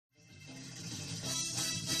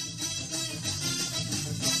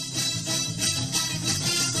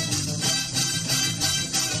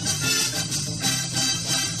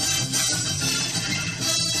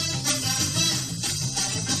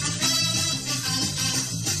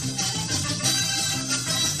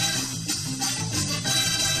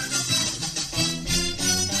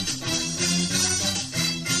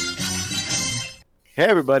Hey,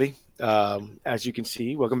 everybody. As you can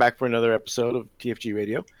see, welcome back for another episode of TFG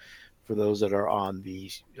Radio. For those that are on the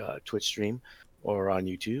Twitch stream or on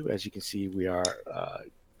YouTube, as you can see, we are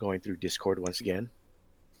going through Discord once again.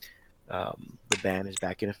 The ban is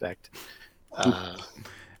back in effect.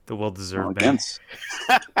 The well-deserved ban.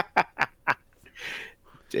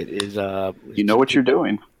 It is. You know what you're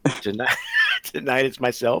doing. Tonight it's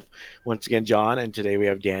myself, once again, John, and today we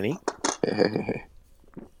have Danny. Hey.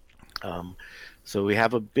 So we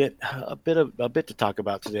have a bit to talk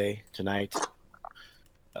about tonight.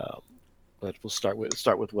 But we'll start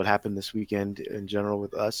with what happened this weekend in general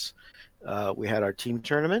with us. We had our team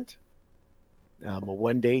tournament, a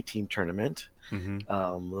one-day team tournament.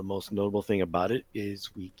 Mm-hmm. The most notable thing about it is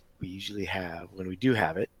we usually have, when we do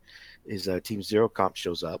have it, is Team Zero Comp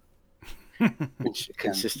shows up, which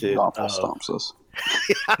consisted of stomps us.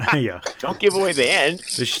 Yeah. Don't give away the end.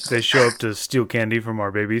 They show up to steal candy from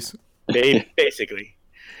our babies. Basically.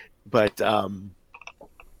 But it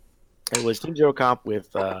was Team Zero Comp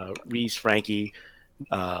with Reese, Frankie,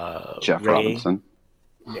 Jeff Ray, Robinson.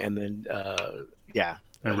 And then, and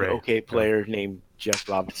an Ray. okay player named Jeff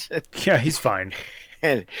Robinson. Yeah, he's fine.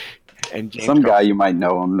 and James Some guy you might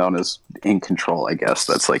know him, known as In Control, I guess.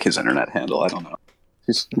 That's like his internet handle. I don't know.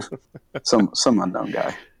 He's some unknown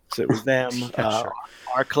guy. So it was them. Sure.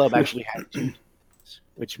 Our club actually had two,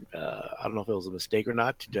 which I don't know if it was a mistake or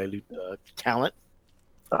not, to dilute talent.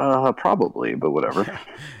 Probably, but whatever.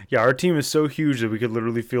 Yeah, our team is so huge that we could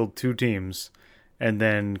literally field two teams and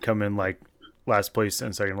then come in like last place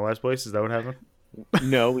and second to last place. Is that what happened?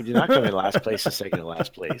 No, we did not come in last place and second to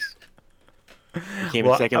last place. We came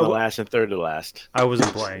in second to last and third to last. I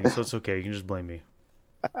wasn't playing, so it's okay. You can just blame me.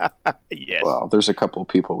 Yes. Well, there's a couple of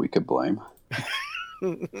people we could blame.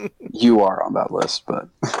 You are on that list, but...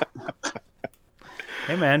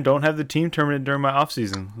 Hey, man, don't have the team tournament during my off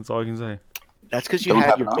season. That's all I can say. That's because you Don't had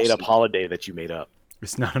have your an made-up off-season. holiday that you made up.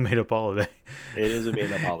 It's not a made-up holiday. It is a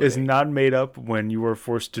made-up holiday. It's not made up when you were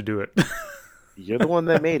forced to do it. You're the one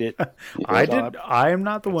that made it. I did. I am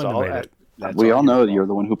not the one that made it. We all know you're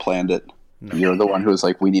the one who planned it. No. You're the one who was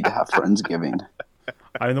like, we need to have Friendsgiving.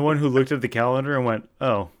 I'm the one who looked at the calendar and went,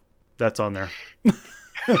 "Oh, that's on there." Then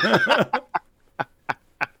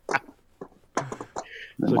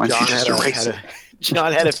So why don't you just erase it?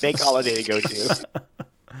 John had a fake holiday to go to.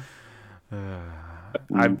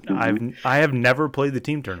 I have never played the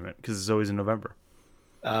team tournament because it's always in November.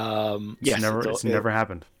 Yes, It's never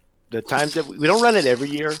happened. The times that we don't run it every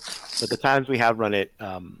year, but the times we have run it,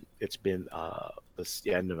 it's been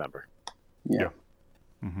in November. Yeah.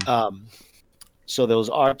 Mm-hmm. So there was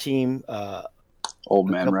our team, Old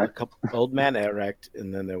Man Rec. Old Man Erect,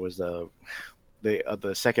 and then there was the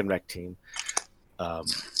second rec team.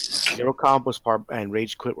 Zero Comp was part, and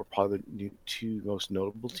Rage Quit were probably the two most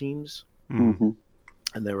notable teams. Mm-hmm.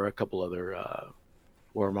 And there were a couple other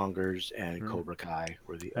Warmongers and Cobra Kai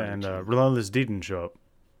were the other And teams. Relentless D didn't show up.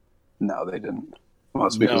 No, they didn't. Well,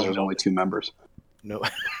 it's because there's only two members. No.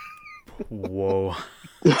 Whoa.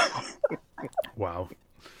 Wow.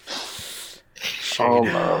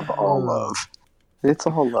 All love. It's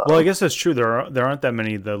all love. Well, I guess that's true. There aren't that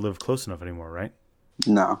many that live close enough anymore, right?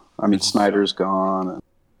 No, I mean Snyder's gone. And...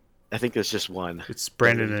 I think there's just one. It's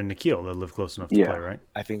Brandon and Nikhil that live close enough to play, right?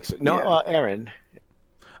 I think so. No, Yeah. Aaron.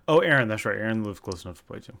 Oh, Aaron, that's right. Aaron lives close enough to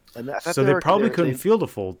play too. And I thought So they were- probably they- couldn't field a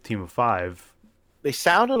full team of 5. They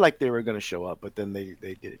sounded like they were going to show up, but then they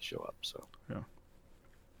didn't show up. So Yeah.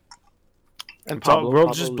 And We'll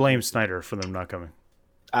just blame Snyder for them not coming.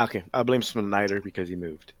 Okay, I'll blame Snyder because he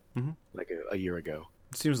moved Mhm. like a year ago.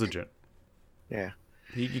 It seems legit. Yeah,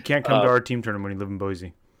 You can't come to our team tournament when you live in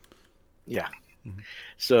Boise. yeah. Mhm.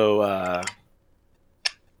 So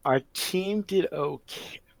our team did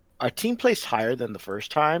okay. Our team placed higher than the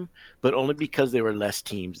first time, but only because there were less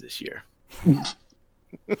teams this year.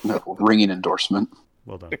 No, ringing endorsement.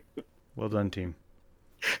 Well done. Well done, team.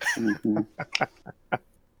 Mm-hmm.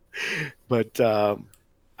 But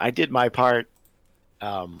I did my part.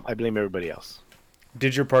 I blame everybody else.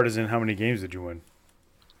 Did your part as in how many games did you win?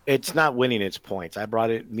 It's not winning; it's points. I brought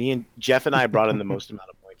it. Me and Jeff and I brought in the most amount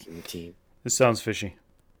of points in the team. This sounds fishy.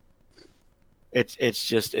 It's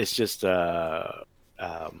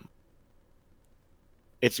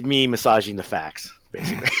me massaging the facts,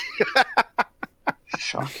 basically.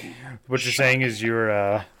 Shocking. What you're saying is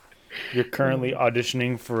you're currently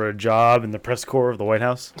auditioning for a job in the press corps of the White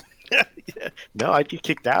House? No, I'd get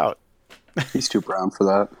kicked out. He's too brown for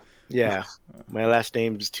that. Yeah, my last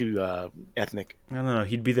name is too ethnic. No.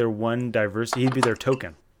 He'd be their one diversity. He'd be their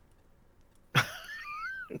token.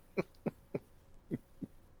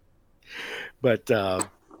 But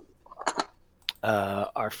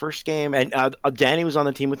Our first game, and Danny was on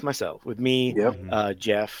the team with me, Yep.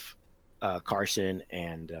 Jeff, Carson,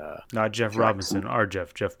 and Not Jeff Jackson. Robinson, our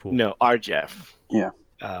Jeff Poole. no, our Jeff. Yeah.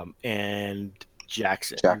 And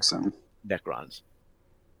Jackson. Necrons.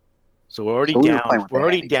 So we're already So we were down. playing with We're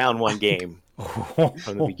already Danny. down one game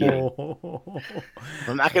from the beginning.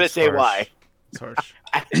 I'm not going to say harsh. why. It's harsh.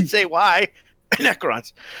 I didn't say why.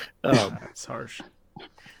 Necrons. It's harsh.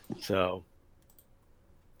 So,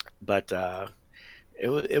 but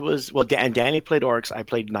it was well. And Danny played Orks. I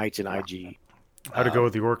played Knights in IG. How'd it go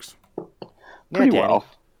with the Orcs? Pretty Danny, well.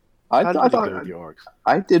 How did I it go thought with your Orks?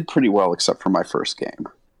 I did pretty well except for my first game.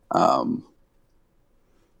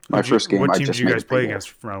 First game, What I team just did you made guys a play big against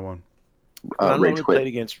for round one? I Rage only Quit. played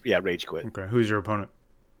against Rage Quit. Okay, who's your opponent?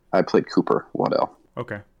 I played Cooper Waddell.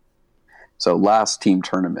 Okay. So last team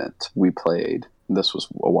tournament we played, this was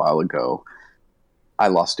a while ago, I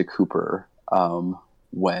lost to Cooper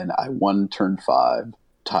when I won turn 5,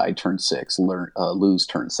 tied turn 6, lose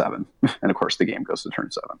turn 7. And of course the game goes to turn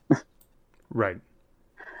 7. Right.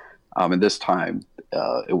 And this time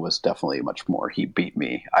it was definitely much more. He beat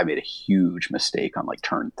me. I made a huge mistake on like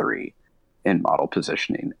turn 3 in model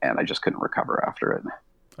positioning, and I just couldn't recover after it.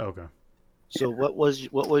 Okay. So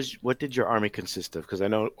what did your army consist of? Because I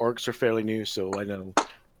know Orcs are fairly new, so I know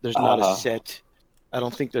there's not a set. I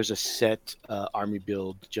don't think there's a set army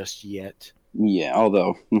build just yet. Yeah,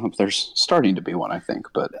 although there's starting to be one, I think.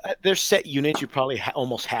 But There's set units you probably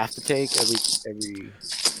almost have to take every.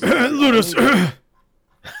 Ludus.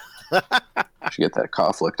 should get that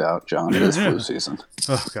cough looked out, John. It is flu season.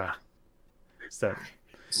 Oh god. It's that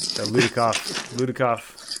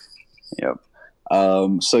Ludikoff. Yep.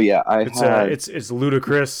 So yeah, it's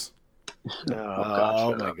ludicrous.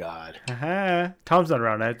 Oh my god. Tom's not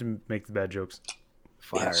around. I have to make the bad jokes.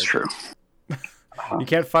 Yeah, that's true. You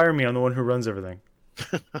can't fire me. I'm the one who runs everything.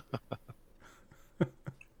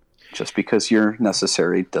 Just because you're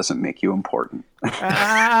necessary doesn't make you important.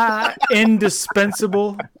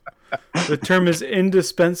 Indispensable. The term is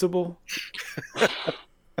indispensable.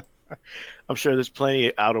 I'm sure there's plenty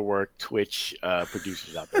of out of work Twitch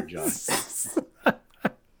producers out there, John.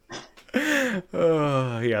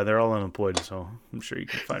 Yeah, they're all unemployed, so I'm sure you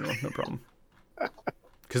can find one, no problem.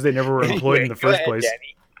 Because they never were employed in the first place.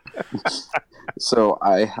 So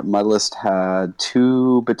my list had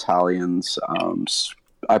 2 battalions.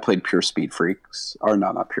 I played pure speed freaks, or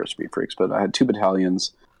not pure speed freaks, but I had 2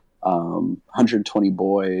 battalions, 120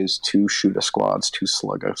 boys, 2 shooter squads, 2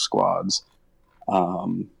 slugger squads,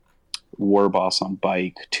 war boss on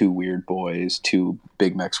bike, 2 weird boys, 2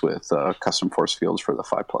 big mechs with custom force fields for the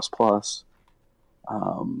 5++.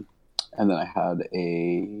 And then I had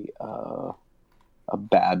a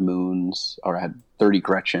Bad Moons, or I had 30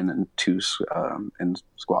 Gretchen and 2 in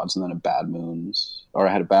squads, and then a Bad Moons, or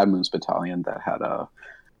I had a Bad Moons battalion that had a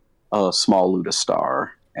small Luda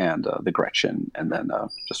Star and the Gretchen, and then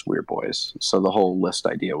just weird boys. So the whole list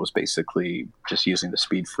idea was basically just using the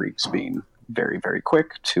speed freaks being very, very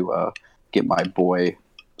quick to get my boy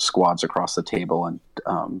squads across the table and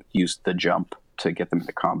use the jump to get them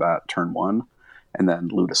into combat turn 1, and then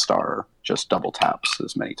Luda Star just double taps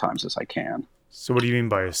as many times as I can. So what do you mean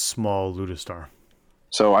by a small Ludistar?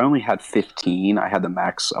 So I only had 15. I had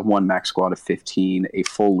one max squad of 15. A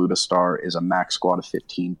full Ludistar is a max squad of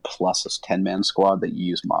 15 plus a 10-man squad that you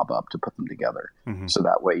use mob up to put them together. Mm-hmm. So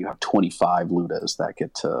that way you have 25 Ludas that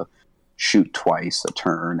get to shoot twice a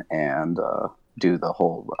turn and do the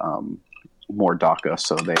whole more DACA,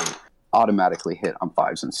 so they automatically hit on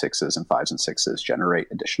 5s and 6s, and 5s and 6s generate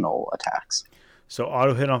additional attacks. So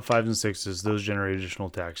auto hit on 5s and 6s, those generate additional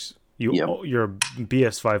attacks. You're a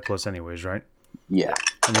BS5 plus anyways, right? Yeah.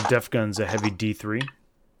 And the def gun's a heavy D3?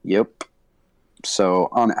 Yep. So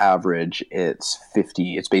on average, it's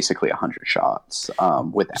 50. It's basically 100 shots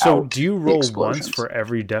without. So do you roll explosions. once for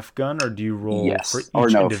every def gun, or do you roll for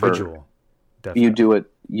each individual? You do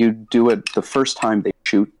it. You do it the first time they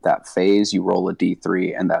shoot that phase. You roll a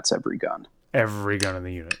D3, and that's every gun. Every gun in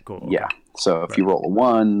the unit. Cool. Okay. Yeah. So if you roll a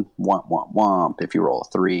 1, womp. If you roll a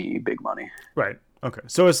 3, big money. Right. Okay.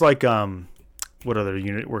 So it's like what other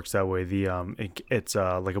unit works that way? The it's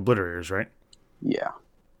like obliterators, right? Yeah.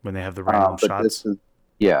 When they have the random shots.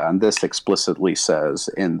 And this explicitly says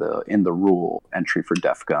in the rule entry for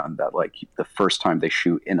def gun that like the first time they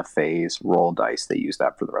shoot in a phase, roll dice. They use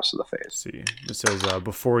that for the rest of the phase. Let's see, it says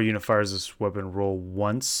before a unit fires this weapon, roll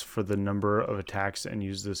once for the number of attacks and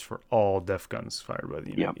use this for all def guns fired by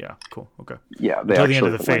the unit. Yep. Yeah, cool. Okay. Yeah, until the end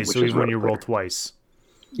of the phase. So even when you roll twice.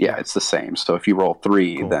 Yeah, it's the same. So if you roll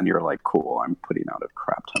 3, then you're like, cool, I'm putting out a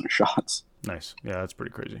crap ton of shots. Nice. Yeah, that's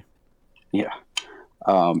pretty crazy. Yeah.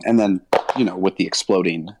 And then with the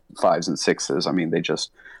exploding 5s and 6s, I mean,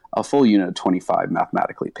 a full unit of 25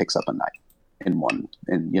 mathematically picks up a knight in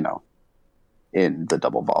the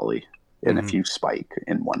double volley, and if you spike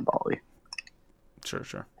in one volley.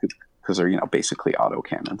 Sure. Because they're, basically auto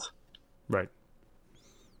cannons. Right.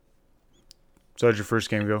 So how'd your first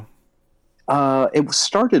game go? It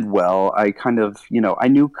started well. I kind of, I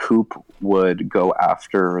knew Coop would go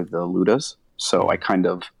after the Ludas, so I kind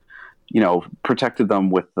of, protected them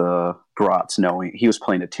with the Grots, knowing he was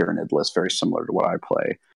playing a Tyrannid list very similar to what I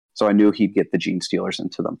play. So I knew he'd get the Gene Stealers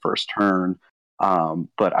into them first turn.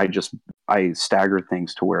 But I staggered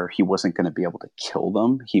things to where he wasn't going to be able to kill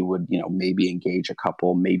them. He would, maybe engage a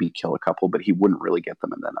couple, maybe kill a couple, but he wouldn't really get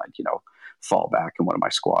them. And then I'd, fall back and one of my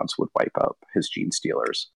squads would wipe up his Gene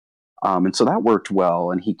Stealers. And so that worked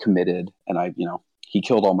well, and he committed, and he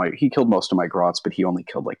killed most of my Grots, but he only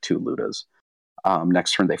killed like 2 Ludas.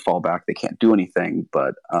 Next turn they fall back, they can't do anything,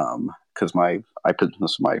 but because this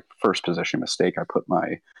was my first position mistake, I put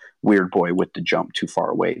my weird boy with the jump too far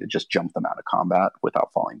away to just jump them out of combat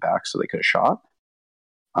without falling back, so they could have shot.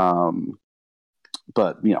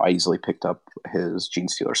 But I easily picked up his Gene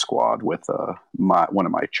Stealer squad with one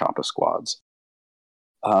of my Champa squads.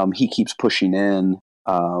 He keeps pushing in.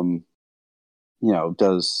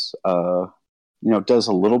 Does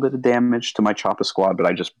a little bit of damage to my Champa squad, but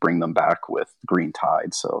I just bring them back with Green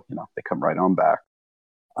Tide, so they come right on back.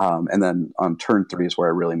 And then on turn 3 is where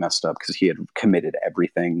I really messed up, because he had committed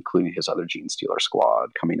everything, including his other Gene Stealer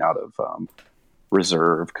squad, coming out of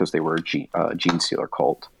reserve because they were a Gene Stealer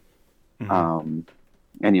cult.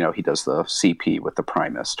 And he does the CP with the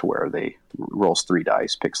Primus, to where they rolls 3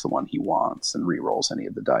 dice, picks the one he wants, and re-rolls any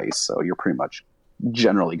of the dice. So you're pretty much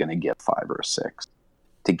generally going to get 5 or a 6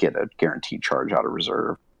 to get a guaranteed charge out of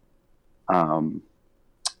reserve. And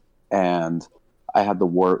I had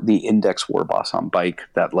the Index War Boss on bike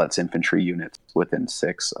that lets infantry units within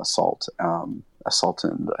 6 assault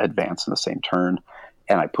and advance in the same turn.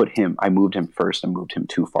 And I moved him first and moved him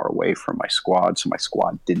too far away from my squad, so my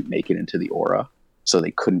squad didn't make it into the aura. So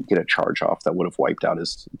they couldn't get a charge off that would have wiped out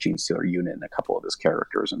his Gene Stealer unit and a couple of his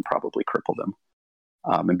characters and probably crippled him.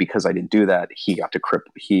 And because I didn't do that,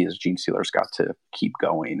 his Gene Stealers got to keep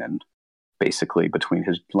going. And basically, between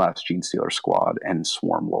his last Gene Stealer squad and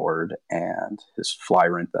Swarm Lord and his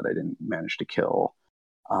Flyrant that I didn't manage to kill,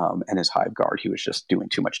 and his Hive Guard, he was just doing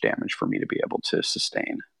too much damage for me to be able to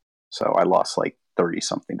sustain. So I lost like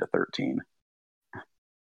 30-something to 13.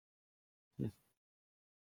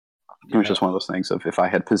 It was just one of those things of, if I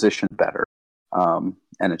had positioned better, and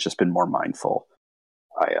it's just been more mindful,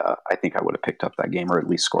 I think I would have picked up that game, or at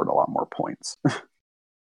least scored a lot more points.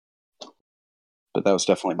 But that was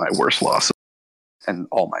definitely my worst loss, and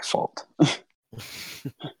all my fault.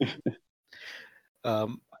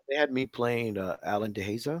 They had me playing Alan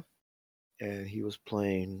DeHaza, and he was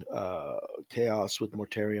playing Chaos with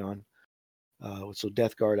Mortarion, so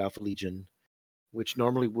Death Guard, Alpha Legion, which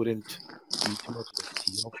normally wouldn't be too much of a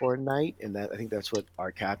deal for a night, and I think that's what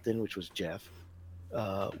our captain, which was Jeff,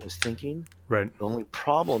 was thinking. Right. The only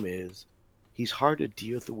problem is he's hard to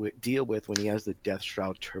deal with when he has the Death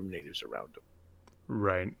Shroud Terminators around him.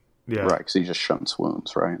 Right. Yeah. Right, because he just shunts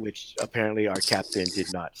wounds, right? Which apparently our captain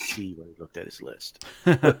did not see when he looked at his list.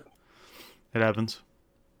 It happens.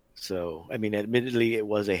 So, I mean, admittedly, it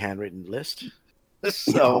was a handwritten list.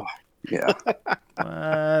 So, yeah.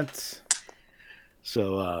 What?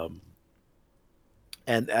 So,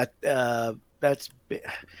 and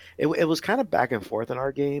it was kind of back and forth in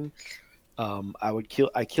our game. I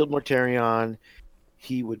killed Mortarion.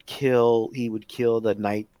 He would kill the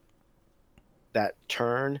knight that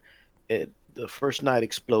turn. The first knight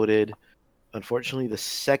exploded. Unfortunately, the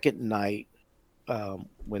second knight,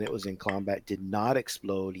 when it was in combat, did not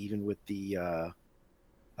explode, even with the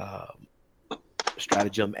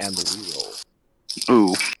stratagem and the reroll.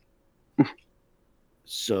 Ooh.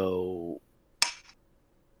 So,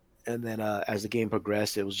 and then as the game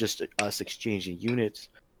progressed, it was just us exchanging units.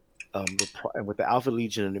 And with the Alpha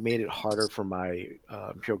Legion, it made it harder for my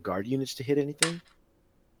Imperial Guard units to hit anything.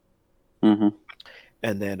 Mm-hmm.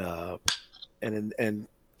 And then, and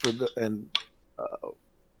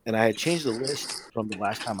I had changed the list from the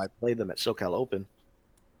last time I played them at SoCal Open.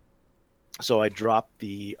 So I dropped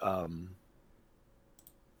the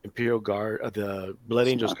Imperial Guard, the Blood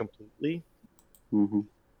Angels completely,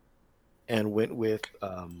 and went with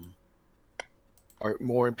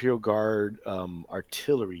more Imperial Guard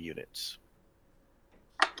artillery units.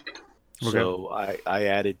 Okay. So I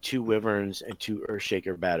added 2 Wyverns and 2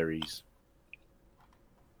 Earthshaker batteries.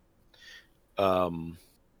 Hold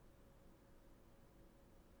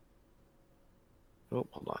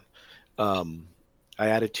on. I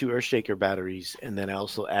added 2 Earthshaker batteries, and then I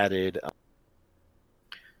also added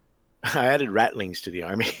I added Ratlings to the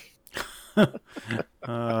army,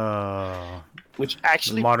 which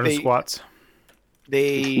actually modern squats.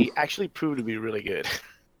 They actually proved to be really good.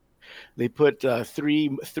 They put three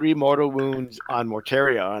mortal wounds on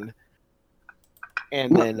Mortarion,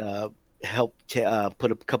 and then helped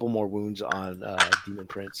put a couple more wounds on Demon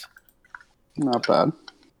Prince. Not bad.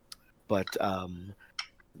 But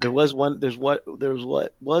there was one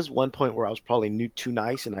point where I was probably too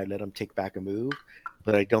nice, and I let him take back a move.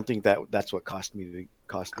 But I don't think that's what cost me the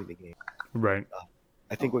game. Right.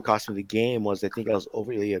 I think what cost me the game was I think I was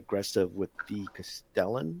overly aggressive with the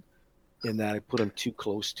Castellan, in that I put him too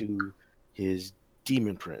close to his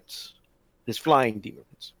Demon Prince, his flying Demon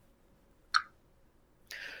Prince.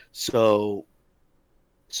 So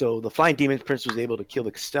the flying Demon Prince was able to kill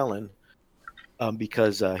the Castellan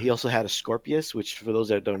because he also had a Scorpius, which for those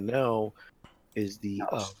that don't know is the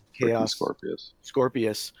Chaos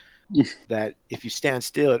Scorpius. That if you stand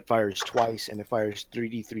still, it fires twice, and it fires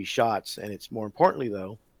 3d3 shots. And it's more importantly,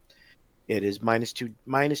 though, it is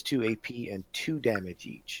 -2 AP and 2 damage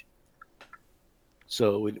each.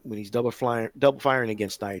 So when he's double firing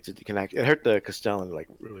against knights, it hurt the Castellan like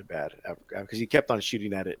really bad because he kept on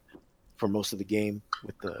shooting at it for most of the game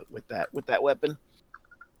with that weapon.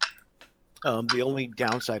 The only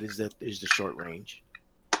downside is that there's the short range,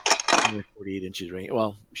 only 48 inches range.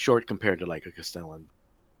 Well, short compared to like a Castellan.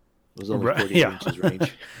 It was only 48 inches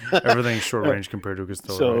range. Everything's short range compared to a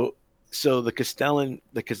Castellan. So the Castellan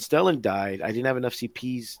died. I didn't have enough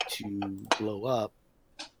CPs to blow up,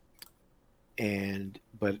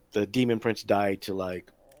 but the Demon Prince died to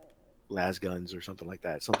like las guns or something like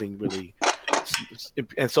that. Something really,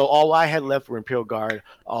 and so all I had left were Imperial Guard.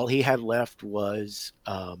 All he had left was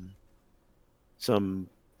some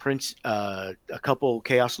Prince, a couple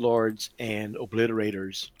Chaos Lords and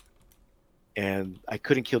Obliterators. And I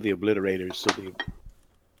couldn't kill the Obliterators, so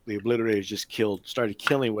the Obliterators just started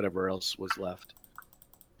killing whatever else was left.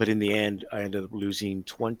 But in the end, I ended up losing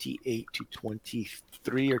 28 to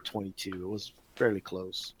 23 or 22. It was fairly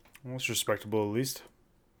close. Well, it's respectable at least.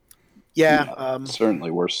 Yeah,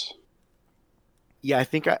 certainly worse. Yeah, I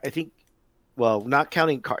think. Well, not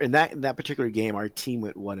counting in that particular game, our team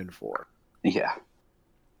went 1-4. Yeah.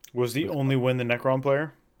 Was the only win the Necron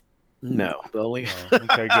player? No, the only. Oh,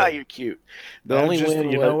 okay, good. You're cute. The only win.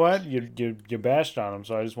 You know what? You bashed on him,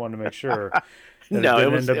 so I just wanted to make sure. That No, it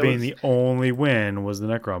didn't end up being the only win was the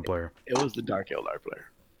Necron player. It was the Dark Eldar player.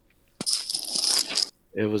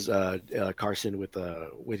 It was Carson with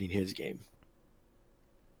winning his game.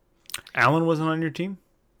 Alan wasn't on your team?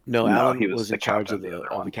 No, Alan was in charge of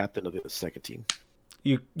the captain of the second team.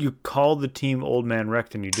 You called the team Old Man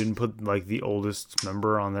Wrecked, and you didn't put like the oldest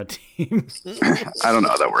member on that team. I don't know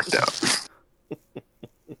how that worked out.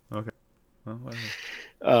 Okay.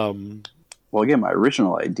 Well, again, my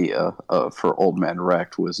original idea for Old Man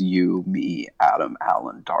Wrecked was you, me, Adam,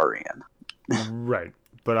 Alan, Darian. Right,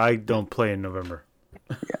 but I don't play in November.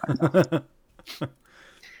 Yeah.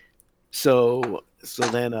 So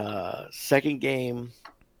then second game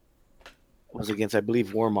was against, I believe,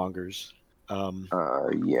 Warmongers.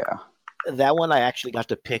 Yeah. That one I actually got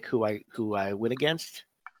to pick who I went against,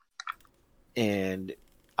 and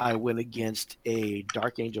I went against a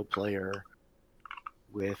Dark Angel player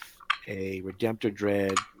with a Redemptor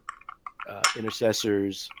Dread,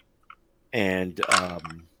 Intercessors, and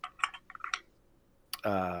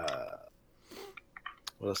what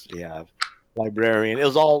else did he have? Librarian. It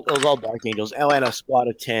was all Dark Angels. Oh, and a squad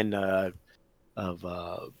of 10 of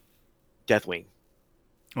Deathwing.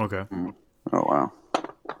 Okay. Oh wow.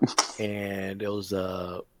 And it was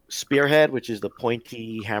a Spearhead, which is the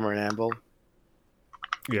pointy hammer and anvil.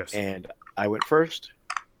 Yes. And I went first,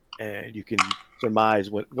 and you can surmise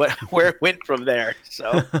where it went from there.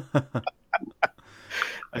 So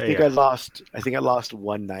I think I lost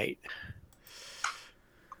one night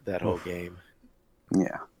that whole game.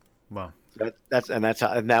 Yeah. Wow. That's how,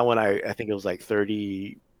 and that one I think it was like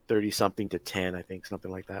 30 something to 10, I think,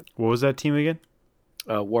 something like that. What was that team again?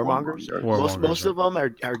 Warmongers. Most of them are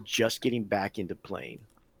just getting back into playing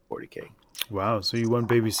 40K. Wow, so you won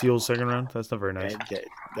Baby Seals second round? That's not very nice.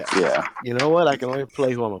 Yeah. You know what? I can only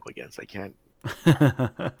play who I'm up against. I can't.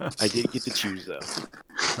 I did get to choose though.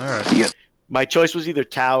 All right. Yeah. My choice was either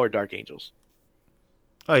Tau or Dark Angels.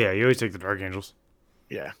 Oh yeah, you always take the Dark Angels.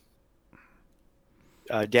 Yeah.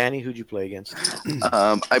 Danny, who'd you play against?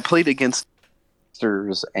 I played against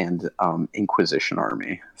and Inquisition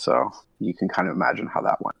Army, so you can kind of imagine how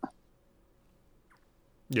that went.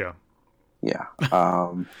 Yeah. Yeah.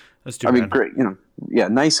 That's too bad. Great.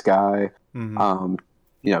 Nice guy. Mm-hmm.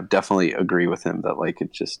 definitely agree with him that like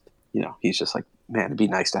it just, he's just like, man, it'd be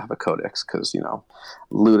nice to have a codex because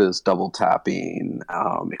Luda's double tapping,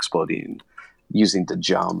 exploding, using the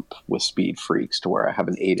jump with speed freaks to where I have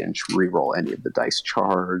an 8-inch reroll any of the dice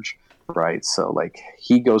charge, right? So like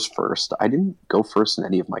he goes first. I didn't go first in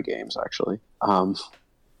any of my games actually.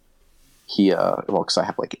 He because I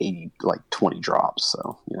have like 20 drops,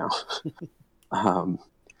 so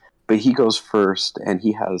but he goes first, and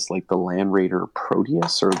he has like the Land Raider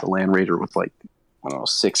Proteus, or the Land Raider with like, I don't know,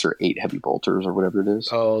 6 or 8 heavy bolters or whatever it is.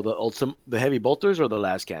 Oh, the heavy bolters or the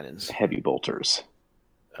las cannons? Heavy bolters.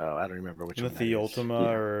 Oh, I don't remember which one. The Ultima,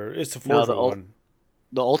 or it's the Forge one.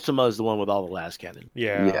 The Ultima is the one with all the las cannon.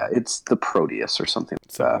 Yeah, it's the Proteus or something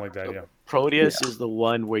like that. Yeah, Proteus is the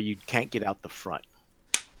one where you can't get out the front.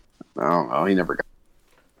 I don't know. He never got.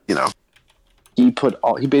 He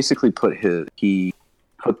basically put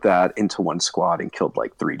that into one squad and killed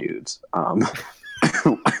like 3 dudes,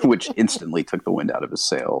 which instantly took the wind out of his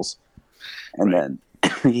sails. And then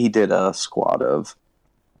he did a squad of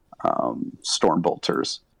storm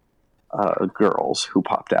bolters, girls who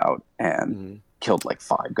popped out and killed like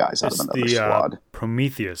 5 guys out of another squad.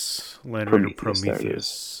 Prometheus, Land Raider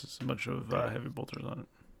Prometheus. There's a bunch of heavy bolters on it.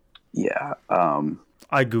 Yeah.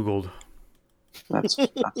 I googled. That's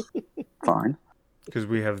fine. Because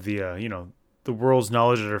we have the the world's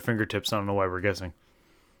knowledge at our fingertips. I don't know why we're guessing.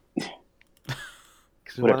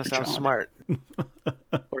 Because we want to sound smart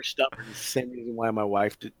or stubborn. It's the same reason why my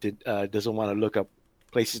wife doesn't want to look up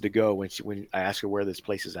places to go when I ask her where this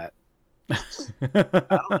place is at. I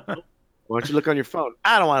don't know. Why don't you look on your phone?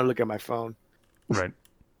 I don't want to look at my phone. Right.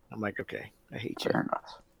 I'm like, okay, I hate you. Fair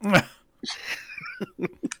enough.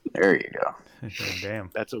 There you go.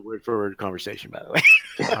 Damn. That's a word for word conversation, by the way.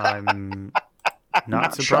 I'm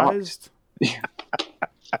not surprised. Yeah.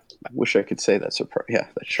 Wish I could say that surprise. Yeah,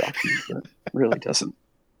 that shocked me, but it really doesn't.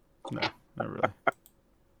 No, not really.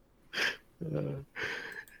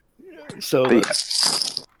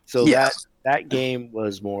 That game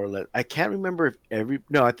was more or less. I can't remember if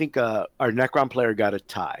I think our Necron player got a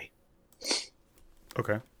tie.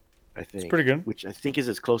 Okay. I think it's pretty good. Which I think is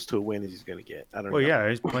as close to a win as he's going to get. I don't know. Well, yeah,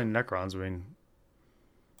 he's playing Necrons. I mean,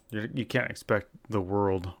 you can't expect the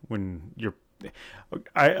world when you're.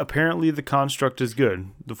 Apparently the construct is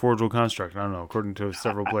good. The Forge World construct. I don't know, according to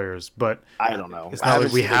several players, but I don't know. It's not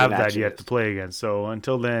like we have that yet to play against. So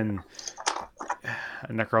until then,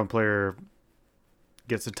 a Necron player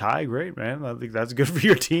gets a tie. Great, man. I think that's good for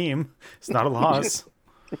your team. It's not a loss.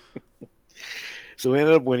 So we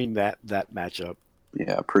ended up winning that matchup.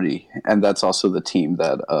 Yeah, pretty. And that's also the team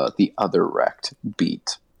that the other Rect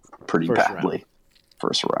beat pretty badly.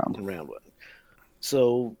 First round. In round 1.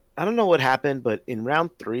 So I don't know what happened, but in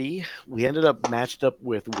round 3, we ended up matched up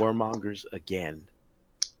with Warmongers again.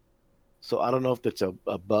 So I don't know if that's a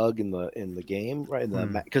bug in the game, right?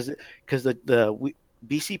 Because the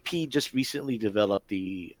BCP just recently developed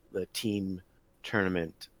the team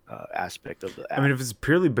tournament aspect of the app. I mean, if it's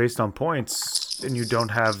purely based on points and you don't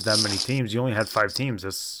have that many teams, you only had 5 teams.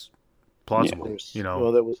 That's plausible. Yeah,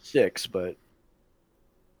 Well, there was 6, but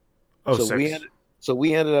 6.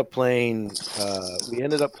 We ended up playing.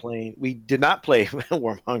 We did not play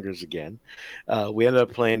Warmongers again. We ended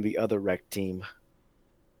up playing the other Rec team.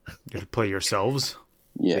 You had to play yourselves.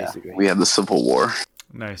 Yeah, basically. We had the Civil War.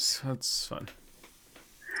 Nice, that's fun.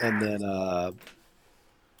 And then.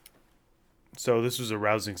 So this was a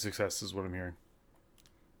rousing success, is what I'm hearing.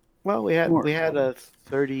 Well, we had a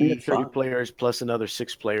 30 players plus another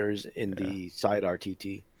 6 players in the side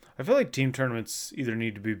RTT. I feel like team tournaments either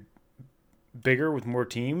need to be bigger with more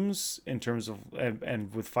teams in terms of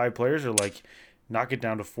and with 5 players, or like knock it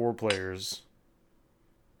down to 4 players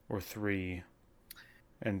or 3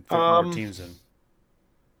 and fit more teams in.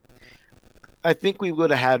 I think we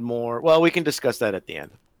would have had more. Well, we can discuss that at the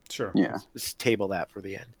end. Sure. Yeah. Let's table that for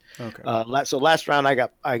the end. Okay. So last round, I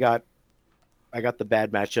got the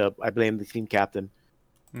bad matchup. I blame the team captain.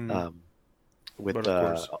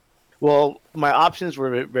 Well, my options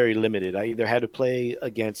were very limited. I either had to play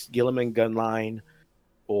against Gilliman Gunline,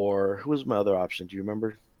 or who was my other option? Do you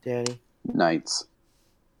remember, Danny? Knights.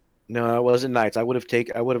 No, it wasn't Knights. I would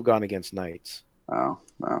have gone against Knights. Oh,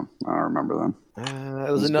 no, I don't remember them.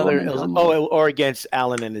 It was or against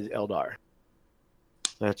Alan and his Eldar.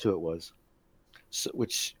 That's who it was.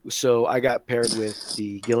 So I got paired with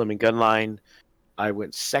the Gilliman Gunline. I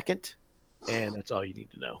went second, and that's all you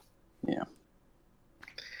need to know. Yeah.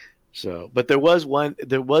 So, but there was one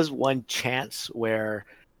chance where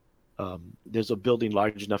there's a building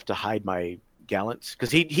large enough to hide my gallants,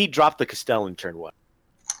 because he dropped the Castell in turn 1.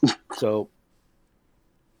 So,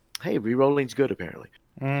 hey, rerolling's good apparently.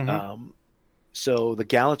 Mm-hmm. So the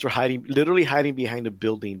gallants were literally hiding behind a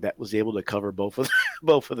building that was able to cover both of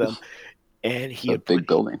them. And It's a big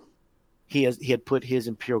building. He had put his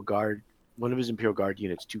Imperial Guard, one of his Imperial Guard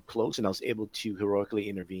units, too close, and I was able to heroically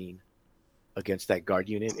intervene against that guard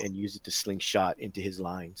unit and use it to slingshot into his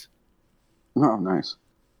lines. Oh, nice.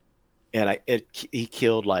 And he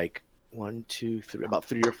killed like 1, 2, 3, about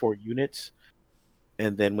 3 or 4 units.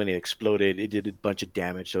 And then when it exploded, it did a bunch of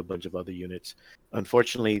damage to a bunch of other units.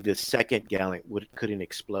 Unfortunately, the second gallant couldn't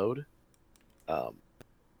explode.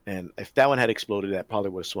 And if that one had exploded, that probably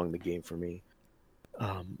would have swung the game for me.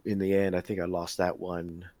 In the end, I think I lost that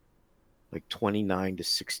one like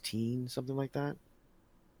 29-16, something like that.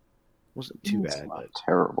 Wasn't too bad, but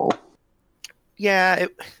terrible. Yeah,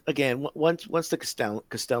 again, once the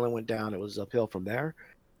Castellan went down, it was uphill from there.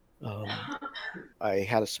 I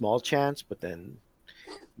had a small chance, but then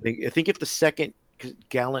I think if the second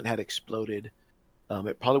gallant had exploded,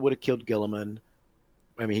 it probably would have killed Gilliman.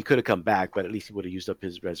 I mean, he could have come back, but at least he would have used up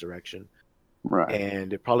his resurrection. Right.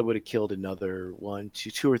 And it probably would have killed another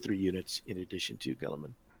 2 or 3 units in addition to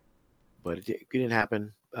Gilliman. But it didn't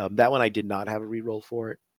happen. That one I did not have a reroll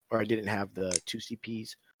for it, or I didn't have the 2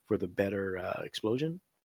 CPs for the better explosion.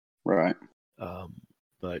 Right.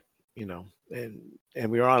 But and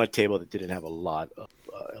we were on a table that didn't have a lot of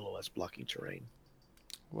LOS blocking terrain.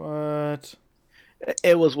 What?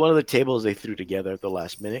 It was one of the tables they threw together at the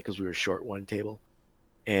last minute because we were short one table,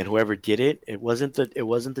 and whoever did it, it wasn't the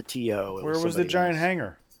TO. Where was the giant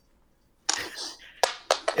hangar?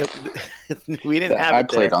 We didn't have. I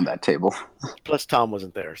played on that table. Plus, Tom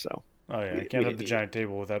wasn't there, so. Oh yeah, I can't have the giant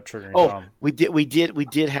table without triggering Tom. We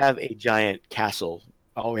did have a giant castle.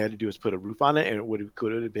 All we had to do was put a roof on it, and it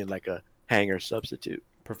could have been like a hangar substitute.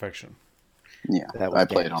 Perfection. Yeah, I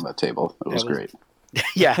played on that table. It was great.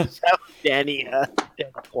 Yeah, Danny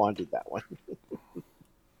Kwan did that one.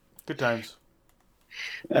 Good times.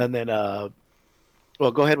 And then, well,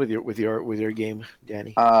 go ahead with your game,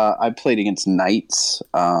 Danny. I played against knights,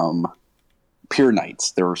 pure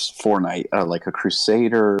knights. There was 4 knights, like a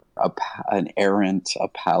crusader, an errant, a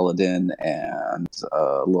paladin, and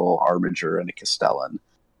a little armiger and a castellan.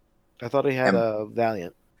 I thought he had a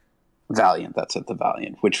valiant. Valiant, that's it, the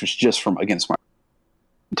valiant, which was just from against my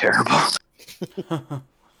terrible.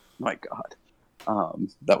 My God,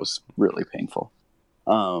 that was really painful.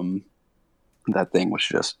 That thing was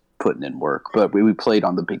just putting in work, but we played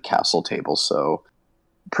on the big castle table, so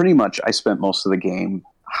pretty much I spent most of the game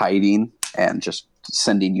hiding and just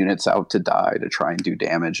sending units out to die to try and do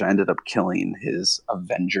damage. I ended up killing his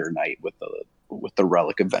Avenger Knight with the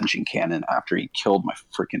Relic Avenging Cannon after he killed my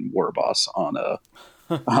freaking war boss on a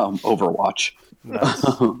Overwatch. Nice.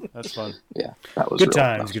 That's fun. Yeah, that was good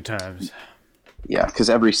times. Good times. Yeah, because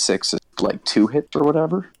every 6 is like 2 hits or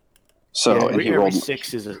whatever. So yeah, and he rolled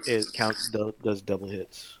 6 does double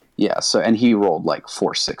hits. Yeah, so and he rolled like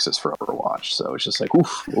 4 6s for Overwatch, so it's just like,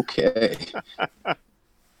 oof, okay.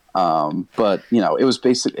 But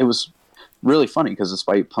it was really funny because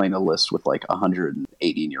despite playing a list with like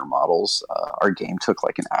 180 near models, our game took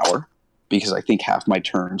like an hour because I think half my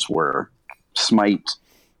turns were smite,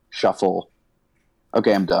 shuffle.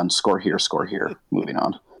 Okay, I'm done. Score here. Moving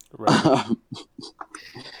on. Right.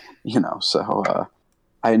 So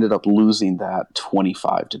I ended up losing that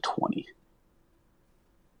 25-20.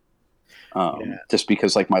 Just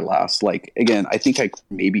because like my last, again, I think I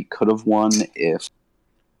maybe could have won if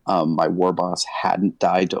my war boss hadn't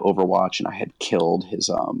died to Overwatch and I had killed his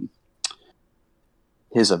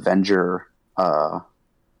Avenger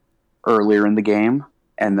earlier in the game,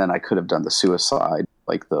 and then I could have done the suicide,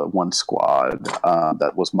 like the one squad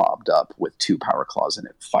that was mobbed up with 2 power claws in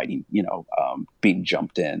it, fighting, being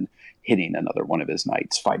jumped in, hitting another one of his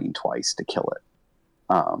knights, fighting twice to kill it.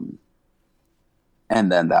 And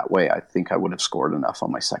then that way, I think I would have scored enough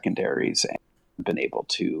on my secondaries and been able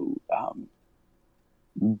to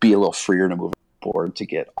be a little freer to move forward to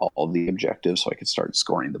get all the objectives so I could start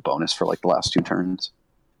scoring the bonus for like the last 2 turns.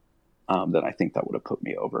 Then I think that would have put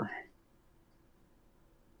me over.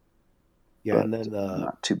 Yeah, But and then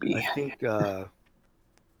not to be. I think did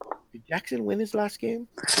Jackson win his last game?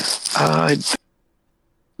 I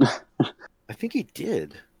think he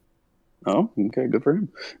did. Oh, okay, good for him.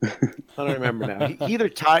 I don't remember now. He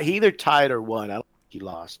either tied or won. I don't think he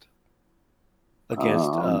lost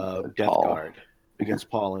against Death Paul. Guard. Against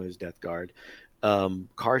Paul and his Death Guard.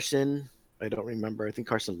 Carson, I don't remember. I think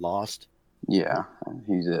Carson lost. Yeah,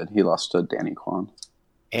 he did. He lost to Danny Kwan.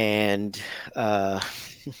 And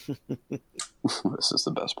This is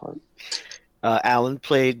the best part. Alan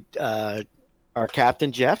played our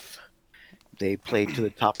captain, Jeff. They played to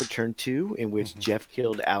the top of turn 2, in which Jeff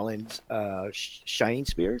killed Alan's Shining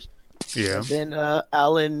Spears. Yeah. And then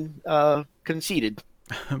Alan conceded.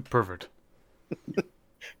 Perfect.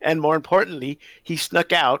 And more importantly, he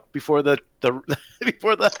snuck out before the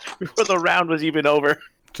before the round was even over.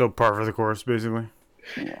 So par for the course, basically.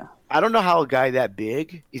 Yeah. I don't know how a guy that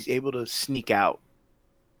big is able to sneak out.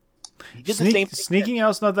 He did the same thing. Sneaking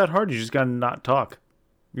out's not that hard. You just gotta not talk.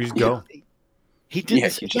 You just go. He did Yeah,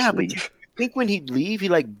 this. you just Yeah, but leave. I think when he'd leave, he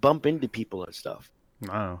like bump into people and stuff. I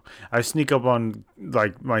don't know. I sneak up on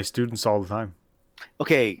like my students all the time.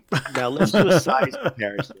 Okay, now let's do a size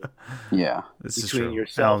comparison Yeah. This is between true.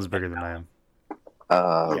 yourself. Alan's bigger than I am.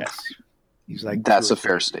 Yes, he's like That's 2 a or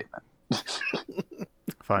fair 3. statement.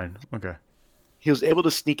 Fine. Okay. He was able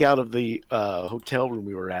to sneak out of the hotel room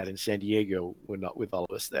we were at in San Diego with all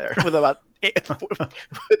of us there, with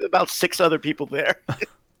about 6 other people there.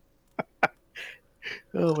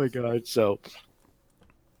 Oh my god! So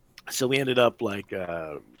we ended up like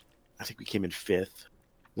I think we came in 5th.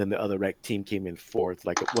 Then the other rec team came in 4th,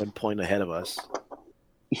 like at 1 point ahead of us.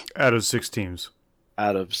 Out of 6 teams.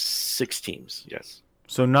 Out of 6 teams, yes.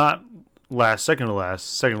 So not last, second to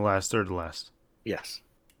last, third to last. Yes.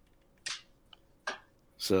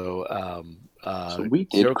 So, So we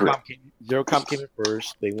did great. Zero Comp came in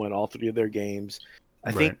first. They won all 3 of their games.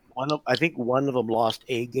 I think one of them lost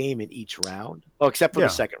a game in each round. Oh, except for the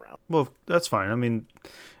second round. Well, that's fine. I mean,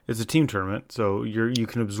 it's a team tournament, so you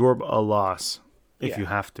can absorb a loss if you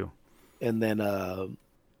have to. And then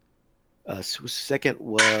second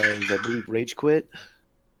was, I believe, Rage Quit.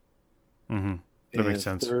 Mm-hmm. That makes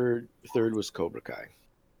sense. Third was Cobra Kai.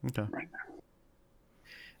 Okay. Right.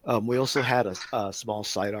 We also had a small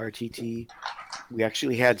side RTT. We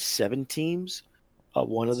actually had 7 teams.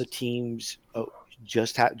 One of the teams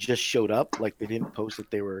just showed up. Like they didn't post that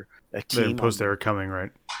they were a team. They didn't post they were coming,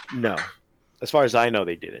 right? No, as far as I know,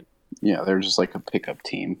 they didn't. Yeah, they're just like a pickup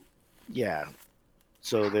team. Yeah,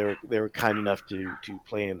 so they were kind enough to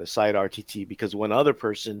play in the side RTT because one other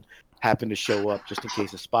person happened to show up just in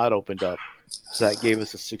case a spot opened up. So that gave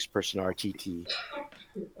us a 6-person RTT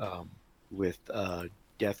with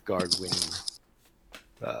Death Guard winning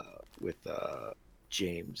with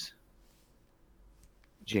James.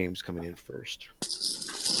 James coming in first.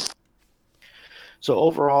 So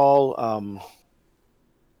overall,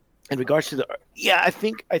 in regards to I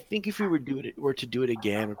think if we were to do it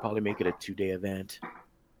again, we'd probably make it a 2-day event.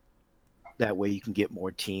 That way you can get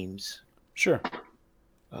more teams. Sure.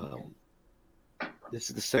 This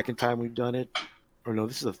is the second time we've done it, or no?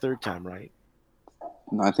 This is the third time, right?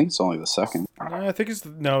 No, I think it's only the second. I think it's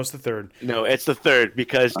the third. No, it's the third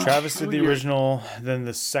because Travis did the original. Then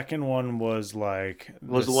the second one was like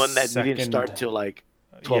the one that we didn't start till like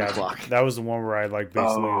 12 o'clock. That was the one where I like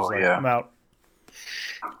basically was like, I'm out.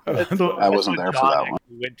 I wasn't there for that one.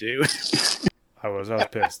 We went to. I was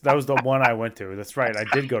pissed. That was the one I went to. That's right. I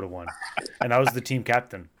did go to one, and I was the team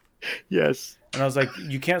captain. Yes. And I was like,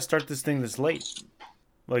 you can't start this thing this late.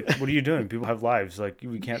 Like, what are you doing? People have lives. Like,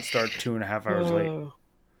 we can't start 2.5 hours late.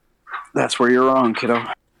 That's where you're wrong, kiddo.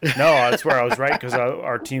 No, that's where I was right because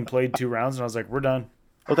our team played 2 rounds, and I was like, we're done.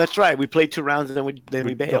 Oh, that's right. We played 2 rounds, and then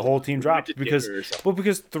we bailed. The whole team dropped because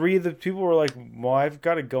 3 of the people were like, well, I've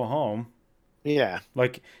got to go home. Yeah.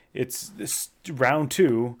 Like, it's this round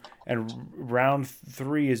 2, and round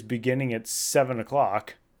 3 is beginning at 7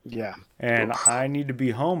 o'clock. Yeah. And I need to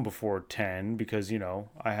be home before 10 because,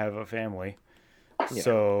 I have a family. Yeah.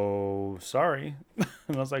 So, sorry.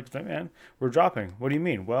 And I was like, man, we're dropping. What do you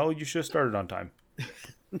mean? Well, you should have started on time.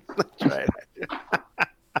 That's right.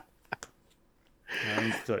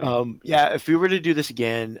 If we were to do this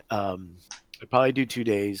again, I'd probably do 2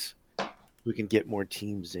 days. We can get more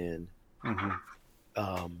teams in. Mm-hmm.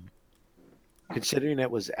 Considering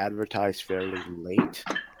it was advertised fairly late,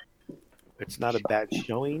 it's not a bad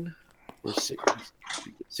showing. We're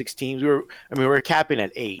 6 teams. We're capping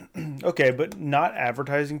at 8. Okay, but not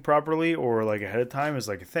advertising properly or like ahead of time is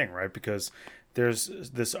like a thing, right? Because there's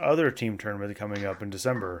this other team tournament coming up in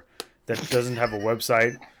December that doesn't have a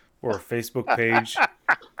website or a Facebook page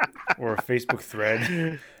or a Facebook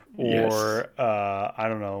thread or I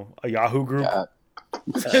don't know, a Yahoo group.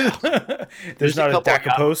 There's not a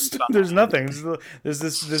DACA post. There's nothing. There's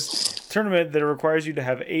this tournament that requires you to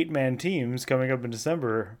have 8-man teams coming up in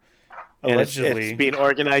December. Allegedly, it's being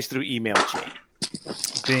organized through email chain.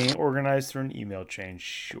 Being organized through an email chain,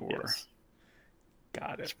 sure. Yes.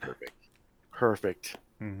 Got it. That's perfect.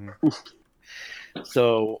 Mm-hmm.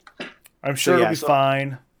 So, I'm sure it'll be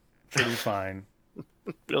fine. It'll be fine.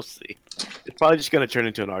 We'll see. It's probably just going to turn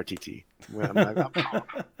into an RTT.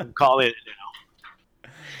 I'm calling it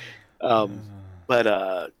now. But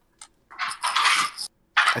I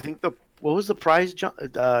think the What was the price,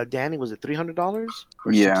 Danny? Was it $300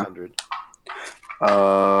 or Yeah. $600?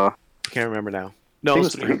 I I can't remember now. No, think it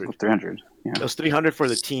was 300. 300. Yeah. It was 300 for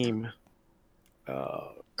the team.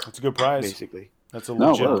 That's a good prize. Basically. That's a No,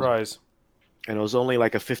 it legit was. prize. And it was only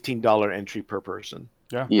like a $15 entry per person.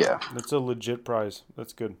 Yeah. That's a legit prize.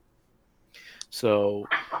 That's good. So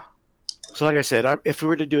like I said, if we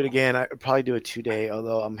were to do it again, I'd probably do a 2-day.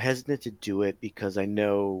 Although I'm hesitant to do it because I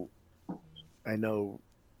know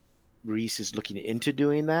Reese is looking into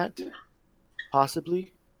doing that,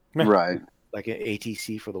 possibly Right. like an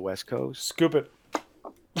ATC for the West Coast. Scoop it.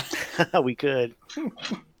 We could.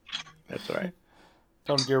 That's all right.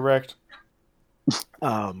 Don't get wrecked.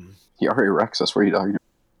 He already wrecks us. What are you talking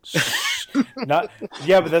about?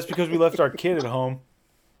 But that's because we left our kid at home.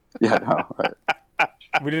 Yeah, no, right.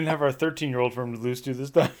 We didn't have our 13-year-old for him to lose to this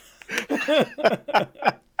time.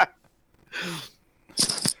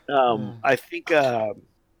 I think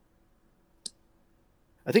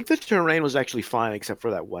the terrain was actually fine except for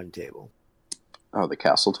that one table. Oh, the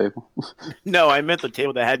castle table? No, I meant the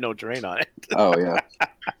table that had no terrain on it. Oh, yeah.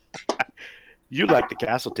 You like the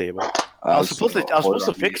castle table. I was supposed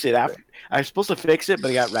to fix it after. I was supposed to fix it,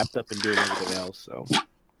 but I got wrapped up in doing everything else. So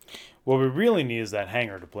what we really need is that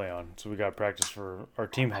hangar to play on. So we got practice for our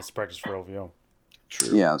team has to practice for LVO.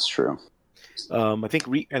 True. Yeah, that's true. I think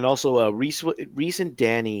Reese and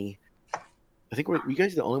Danny. I think were you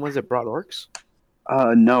guys the only ones that brought orcs?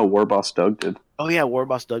 No, War Boss Doug did. Oh yeah, War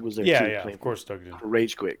Boss Doug was there too. Yeah, of course Doug did.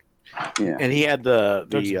 Rage Quick. Yeah, and he had the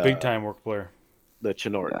Doug's a big time work player. The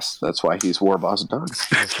Chinorks. Yes, that's why he's War Boss Doug.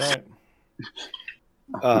 That's right.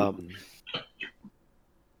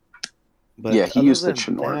 But yeah, he used the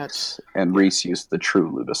Chinorks, and Reese used the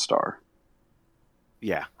True Ludistar.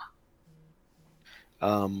 Yeah.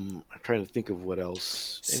 I'm trying to think of what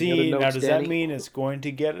else. See, now does that mean it's going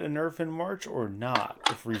to get a nerf in March or not?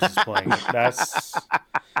 If Reese is playing it, that's. I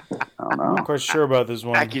don't know. I'm not quite sure about this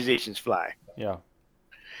one. Accusations fly. Yeah.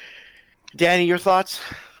 Danny, your thoughts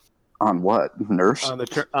on what nerfs on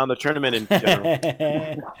the tournament in general?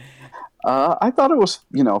 I thought it was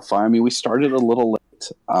fine. I mean, we started a little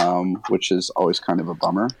late, which is always kind of a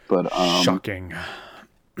bummer. But shocking.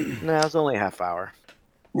 No, it was only a half hour.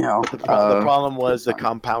 The problem was the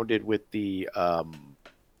compounded with the matchups.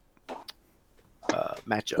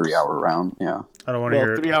 3-hour round, yeah. I don't want to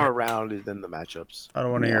hear it. 3-hour round is then the matchups. I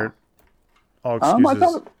don't want to hear it. All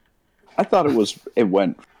excuses. I thought it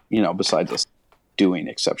went, besides us doing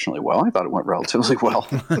exceptionally well, I thought it went relatively well.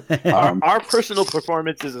 Our personal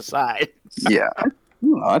performances aside. Yeah.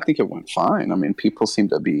 I think it went fine. I mean, people seem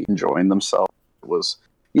to be enjoying themselves. It was,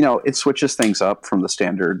 it switches things up from the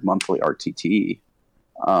standard monthly RTT.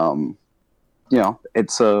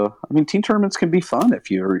 Team tournaments can be fun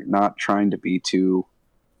if you're not trying to be too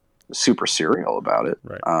super serial about it.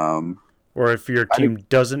 Right. Or if your team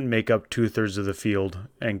doesn't make up 2/3 of the field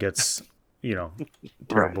and gets,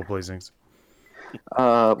 terrible placings.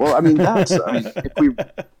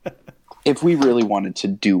 If we really wanted to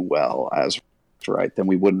do well then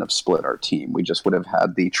we wouldn't have split our team. We just would have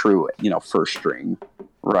had the true, first string,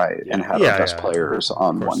 and had our best players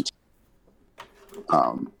on one team.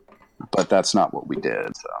 But that's not what we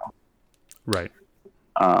did. So, right.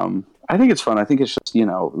 I think it's fun. I think it's just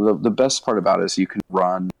the best part about it is you can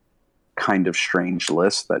run kind of strange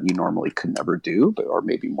lists that you normally could never do, or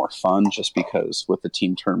maybe more fun, just because with the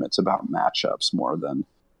team tournament it's about matchups more than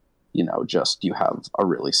just you have a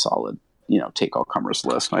really solid take all comers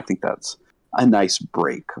list. And I think that's a nice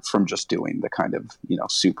break from just doing the kind of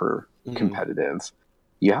super competitive.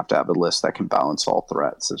 You have to have a list that can balance all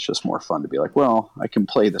threats. It's just more fun to be like, well, I can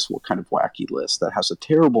play this kind of wacky list that has a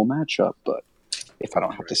terrible matchup, but if I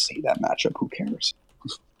don't have to see that matchup, who cares?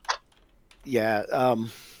 Yeah.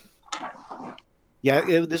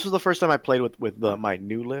 This was the first time I played with my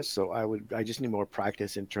new list, so I just need more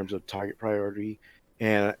practice in terms of target priority.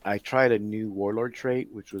 And I tried a new warlord trait,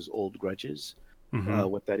 which was Old Grudges. Mm-hmm.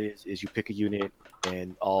 What that is you pick a unit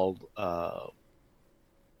and all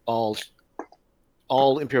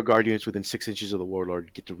Imperial Guard units within 6 inches of the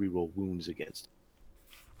warlord get to reroll wounds against.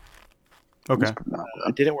 Okay.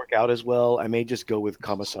 It didn't work out as well. I may just go with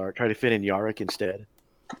Commissar. Try to fit in Yarrick instead.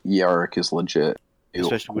 Yarrick is legit.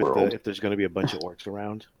 Especially with if there's going to be a bunch of orcs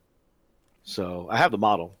around. So I have the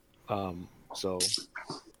model. So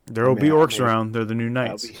there will be orcs around. They're the new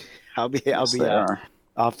knights. I'll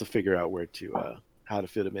have to figure out where to how to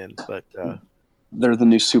fit them in, but they're the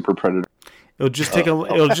new super predator. It'll just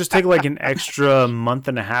take like an extra month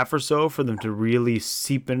and a half or so for them to really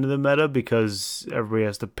seep into the meta because everybody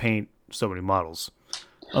has to paint so many models.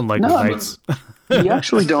 Unlike the knights. You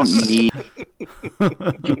actually don't need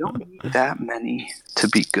that many to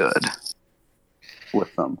be good.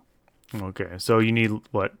 with them. Okay, so you need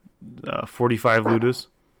what? 45 ludas?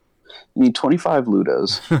 You need 25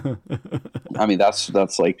 ludas. I mean,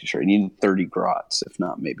 that's like, sure, you need 30 grots, if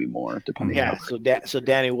not maybe more, depending Yeah. So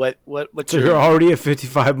Danny, what's So you're already at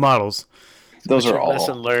 55 models. Those are all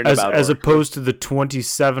lesson learned as about opposed to the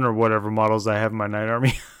 27 or whatever models I have in my Night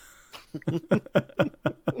Army.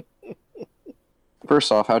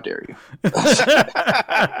 First off, how dare you?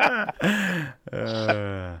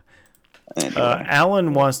 Anyway.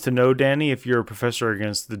 Alan wants to know, Danny, if you're a professor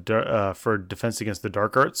against for defense against the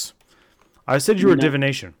dark arts. I said you were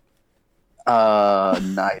divination.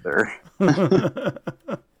 Neither.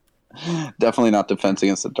 Definitely not defense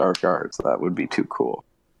against the dark arts. That would be too cool.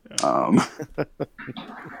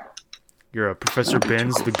 You're a Professor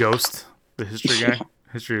Binns, the ghost, the history guy,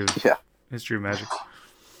 history of magic.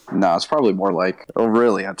 No, it's probably more like,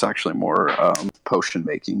 it's actually more potion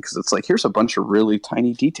making, because it's like, here's a bunch of really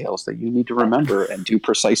tiny details that you need to remember and do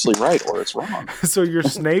precisely right, or it's wrong. So you're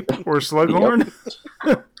Snape or Slughorn?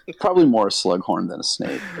 Yep. Probably more a Slughorn than a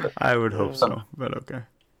Snape. I would hope so, but okay.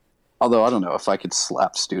 Although, I don't know, if I could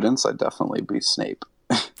slap students, I'd definitely be Snape.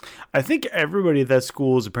 I think everybody at that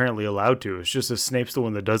school is apparently allowed to. It's just that Snape's the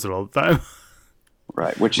one that does it all the time.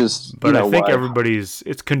 Right, which is, but I think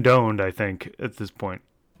it's condoned, I think, at this point.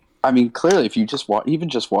 I mean, clearly, if you just even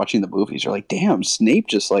just watching the movies, you're like, damn, Snape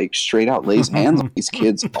just like straight out lays hands on these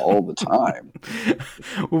kids all the time.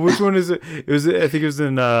 Well, which one is it? I think it was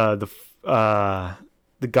in the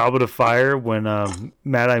Goblet of Fire when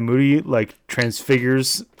Mad Eye Moody like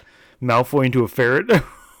transfigures Malfoy into a ferret,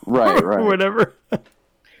 right, or whatever,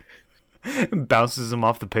 and bounces him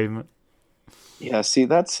off the pavement. Yeah, see,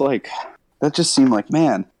 that just seemed like,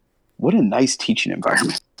 man, what a nice teaching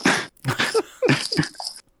environment.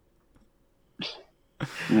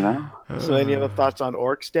 You know. So, any other thoughts on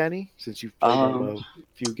Orks, Danny? Since you've played a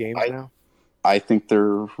few games now, I think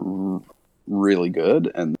they're really good,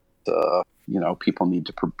 and people need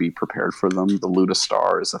to be prepared for them. The Luda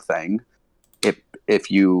Star is a thing. If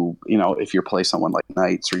you play someone like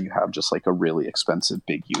Knights, or you have just like a really expensive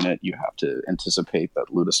big unit, you have to anticipate that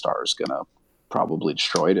Luda Star is gonna probably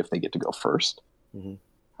destroy it if they get to go first.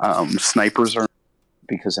 Mm-hmm. Snipers are,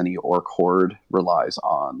 because any Orc horde relies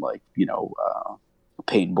on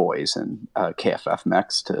Pain Boys and KFF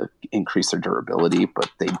mechs to increase their durability, but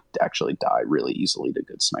they actually die really easily to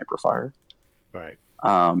good sniper fire. Right.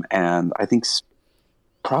 And I think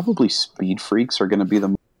probably Speed Freaks are going to be the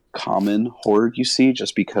most common horde you see,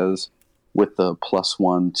 just because with the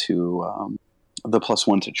 +1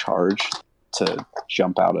 to charge to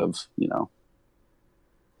jump out of,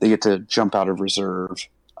 they get to jump out of reserve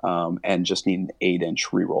and just need an 8-inch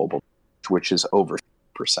rerollable, which is over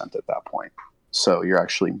 % at that point. So you're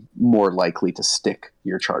actually more likely to stick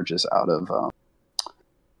your charges out of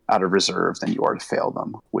reserve than you are to fail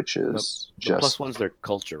them, which is just +1's their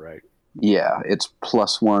culture, right? Yeah, it's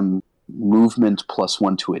 +1 movement,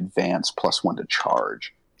 +1 to advance, +1 to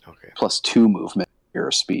charge. Okay. +2 movement. You're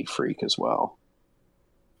a speed freak as well.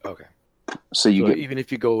 Okay. So even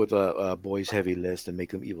if you go with a boys heavy list and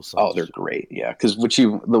make them evil sons. Oh, they're great. Yeah, because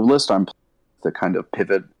the list I'm the kind of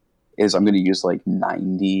pivot is I'm going to use like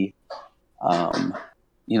 90.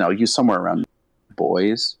 Use somewhere around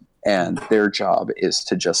boys, and their job is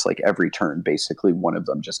to just like every turn, basically one of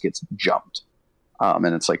them just gets jumped. And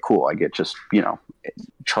it's like, cool, I get just,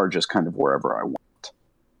 charges kind of wherever I want.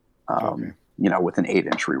 Okay. With an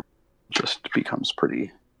 8-inch reroll, just becomes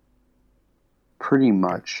pretty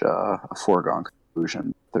much a foregone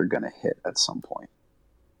conclusion they're going to hit at some point.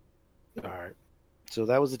 All right. So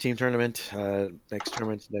that was the team tournament. Next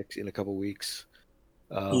tournament's in a couple weeks.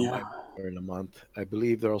 Or in a month. I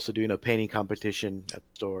believe they're also doing a painting competition at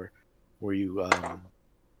the store where you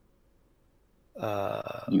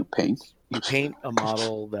paint a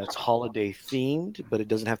model that's holiday themed, but it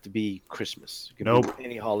doesn't have to be Christmas. It can be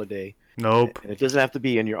any holiday. Nope. And it doesn't have to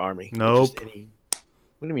be in your army. Nope. What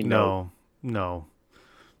do you mean no?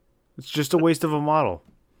 It's just a waste of a model.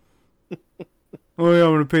 Oh yeah,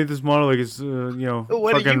 I'm gonna paint this model like it's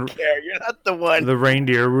What fucking, do you care? You're not the one. The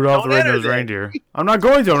reindeer, Rudolph the Red-Nosed Reindeer. I'm not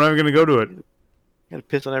going to. I'm not even gonna go to it. You gotta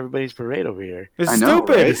piss on everybody's parade over here. It's stupid.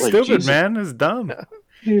 Right? It's stupid, Jesus. Man. It's dumb.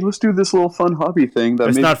 Hey, let's do this little fun hobby thing.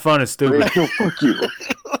 It's not fun. It's stupid. No, fuck you.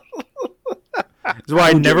 That's why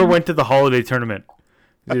I never went to the holiday tournament.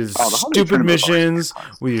 These stupid missions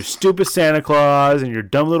with your stupid Santa Claus and your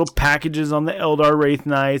dumb little packages on the Eldar Wraith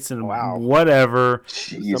Knights and whatever.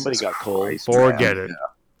 Somebody got cold. Forget it.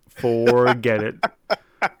 Forget it.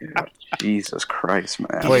 Jesus Christ,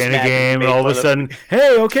 man. Playing a game and all of a sudden,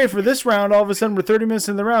 hey, okay, for this round, all of a sudden we're 30 minutes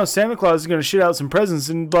in the round. Santa Claus is going to shit out some presents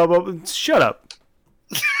and blah, blah, blah. Shut up.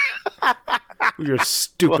 Your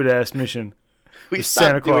stupid ass mission. We with stopped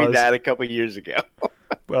Santa doing Claus. that a couple years ago.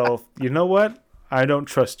 Well, you know what? I don't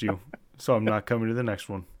trust you, so I'm not coming to the next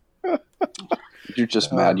one. You're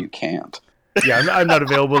just mad you can't. Yeah, I'm not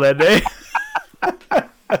available that day.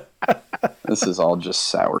 This is all just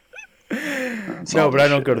sour. No, but I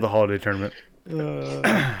don't go to the holiday tournament.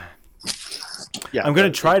 Yeah, I'm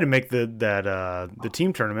going to try to make the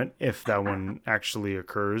team tournament if that one actually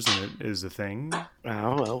occurs and it is a thing.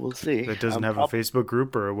 Oh, well, we'll see. That doesn't have a Facebook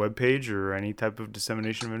group or a web page or any type of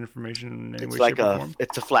dissemination of information in any way, shape, or form.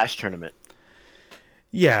 It's a flash tournament.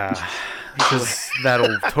 Yeah, because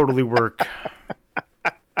that'll totally work.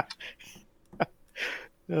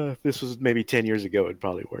 If this was maybe 10 years ago, it'd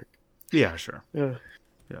probably work. Yeah, sure. Yeah.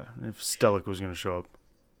 Yeah, if Stellic was going to show up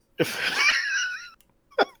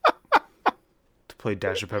to play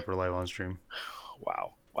Dash of Pepper live on stream.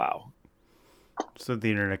 Wow. So that the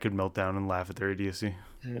internet could melt down and laugh at their idiocy.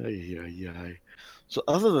 Yeah. So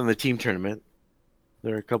other than the team tournament,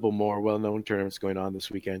 there are a couple more well-known tournaments going on this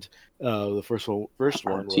weekend. The first one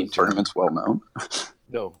team was tournament's well known.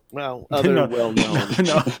 no, well, other well-known.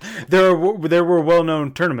 No, there were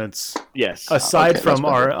well-known tournaments. Yes, aside from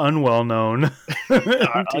our unwell-known team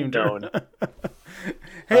unknown. tournament.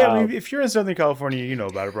 Hey, I mean, if you're in Southern California, you know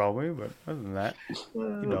about it probably. But other than that,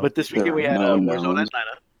 But this weekend we had Warzone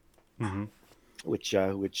Atlanta, which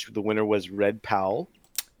the winner was Red Powell.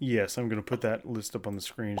 Yes, I'm going to put that list up on the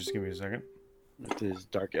screen. Just give me a second. It is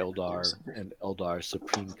Dark Eldar and Eldar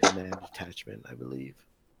Supreme Command Detachment, I believe.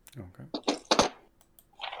 Okay.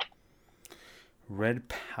 Red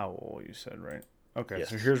Powell, you said, right? Okay, yes.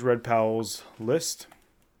 So here's Red Powell's list.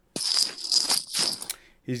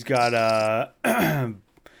 He's got a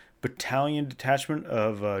battalion detachment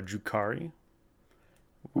of Drukhari.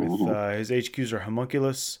 With his HQs are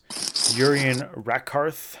Homunculus, Urian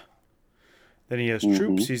Rakarth. Then he has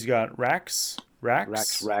troops. He's got Rax,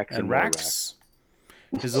 and Rax.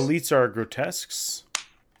 His elites are Grotesques.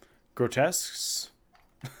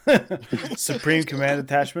 Supreme Command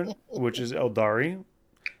Detachment, which is Eldari.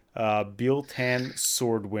 Bealtan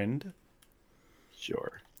Swordwind.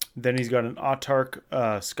 Sure. Then he's got an Autark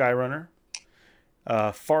Skyrunner.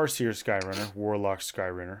 Farseer Skyrunner. Warlock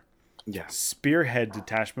Skyrunner. Yeah. Spearhead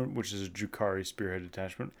Detachment, which is a Drukhari Spearhead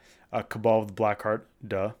Detachment. Cabal of the Blackheart.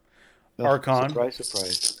 Duh. Archon.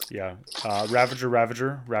 Surprise. Yeah.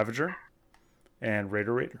 Ravager. And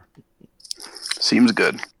Raider. Seems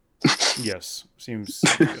good. Yes. Seems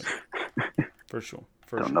good. For sure.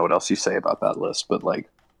 I don't know what else you say about that list, but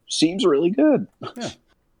seems really good. Yeah.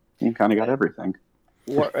 You kind of got everything.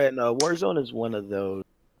 Warzone is one of those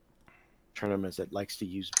tournaments that likes to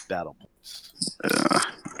use battle points.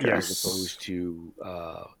 Yes. As opposed to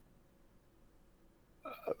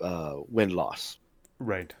win-loss.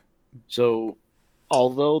 Right. So,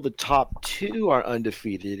 although the top two are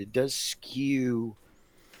undefeated, it does skew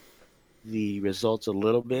the results a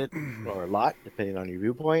little bit or a lot, depending on your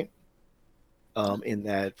viewpoint. In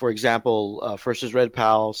that, for example, first is Red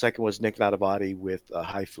Powell, second was Nick Notabody with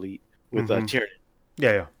High Fleet, with Tyranid.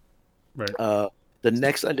 Yeah. Right. The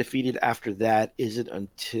next undefeated after that isn't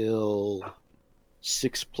until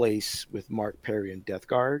sixth place with Mark Perry and Death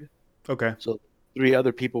Guard. Okay. So three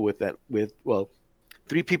other people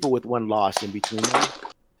three people with one loss in between them.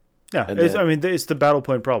 Yeah, it's the battle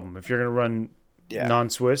point problem. If you're going to run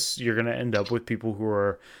non-Swiss, you're going to end up with people who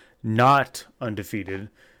are not undefeated,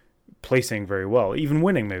 placing very well, even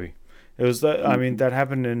winning maybe. It was that. I mean, that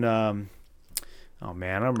happened in. Oh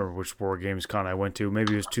man, I don't remember which War Games con I went to.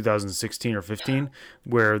 Maybe it was 2016 or 15,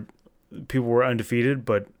 where people were undefeated,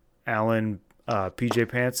 but Alan PJ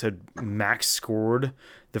Pants had max scored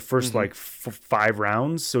the first 5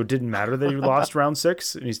 rounds, so it didn't matter that he lost round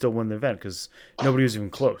 6, and he still won the event because nobody was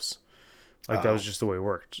even close. That was just the way it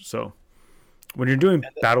worked. So when you're doing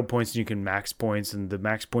battle points, you can max points, and the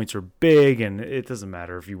max points are big, and it doesn't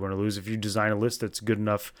matter if you want to lose. If you design a list that's good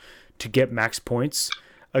enough to get max points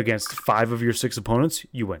against 5 of your 6 opponents,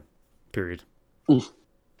 you win. Period.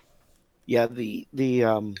 Yeah, the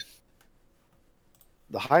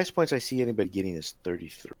highest points I see anybody getting is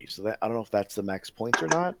 33. So that I don't know if that's the max points or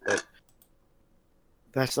not, but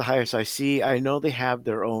that's the highest I see. I know they have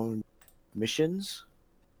their own missions,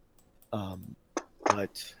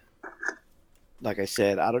 but like I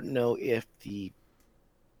said, I don't know if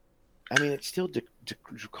it's still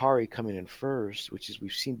Drukhari coming in first, which is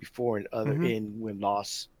we've seen before in other in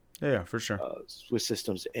win-loss. Yeah, for sure. Swiss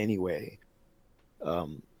systems anyway.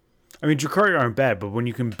 Drukhari aren't bad, but when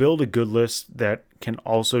you can build a good list that can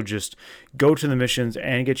also just go to the missions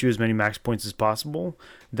and get you as many max points as possible,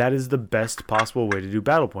 that is the best possible way to do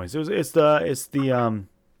battle points. It's the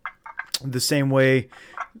The same way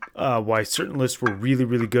why certain lists were really,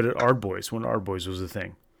 really good at Ard Boys when Ard Boys was a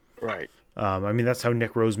thing. Right. I mean, that's how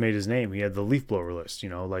Nick Rose made his name. He had the Leaf Blower list,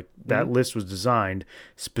 like that list was designed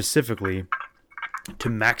specifically to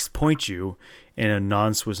max point you in a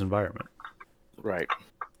non-Swiss environment. Right.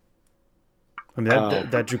 I mean,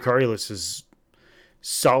 that Drukhari list is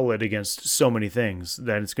solid against so many things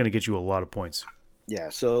that it's going to get you a lot of points. Yeah,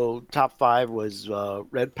 so top 5 was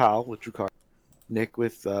Red Powell with Drukhari, Nick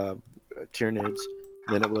with Tyranids,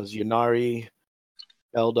 then it was Yannari,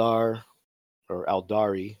 Eldar, or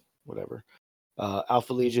Eldari, whatever,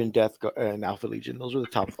 Alpha Legion, and Alpha Legion. Those were the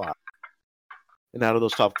top 5. And out of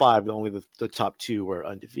those top 5, only the top 2 were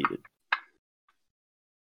undefeated.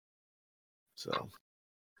 So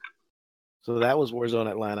that was Warzone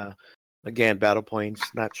Atlanta. Again, battle points.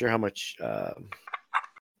 Not sure how much.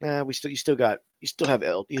 You still have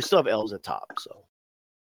L's at top. So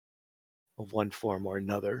of one form or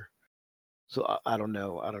another. So I don't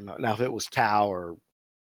know. Now if it was Tau or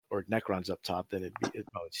Necrons up top, then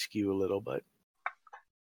it'd probably skew a little, but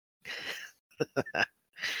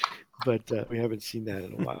but we haven't seen that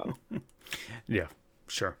in a while. Yeah,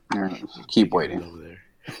 sure. Keep waiting over there.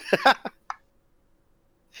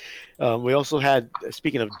 We also had,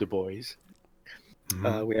 speaking of Du Bois,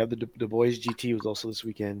 we have the Du Bois GT was also this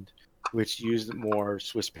weekend, which used more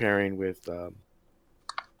Swiss pairing with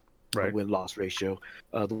win-loss ratio.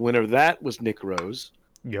 The winner of that was Nick Rose.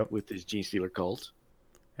 Yep. With his Gene Stealer cult.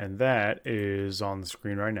 And that is on the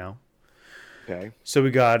screen right now. Okay. So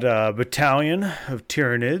we got a battalion of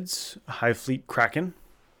Tyranids, High Fleet Kraken,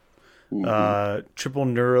 triple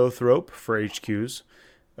Neurothrope for HQs,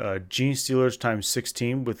 Gene Stealers times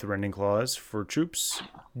 16 with the Rending Claws for troops,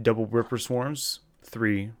 double Ripper Swarms,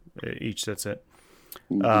 3 each, that's it.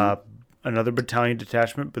 Another battalion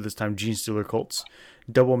detachment, but this time Gene Stealer Colts,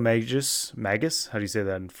 double Magus, how do you say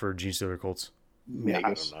that for Gene Stealer Colts?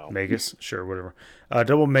 Magus. Magus, sure, whatever.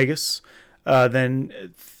 Double Magus. Then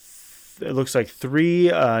it looks like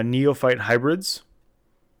 3 Neophyte Hybrids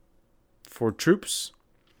for troops.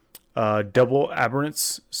 Double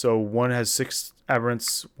Aberrants. So one has 6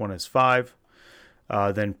 Aberrants, one has 5.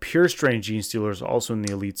 Then Pure Strain Gene Stealers also in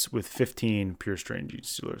the elites with 15 Pure Strain Gene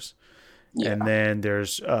Stealers. Yeah. And then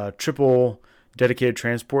there's triple dedicated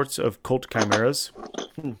transports of Cult Chimeras.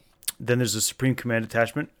 Then there's a Supreme Command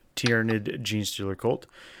Attachment, Tyranid Gene Stealer Cult,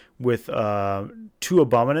 with 2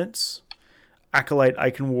 Abominants, Acolyte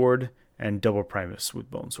Icon Ward, and double Primus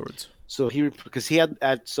with Bone Swords. So because he had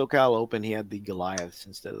at SoCal Open, he had the Goliaths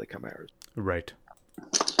instead of the Chimeras. Right.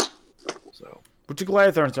 So, which the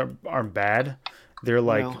Goliath aren't bad. They're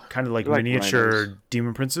kind of like miniature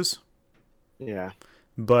demon princes. Yeah.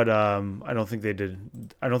 But I don't think they did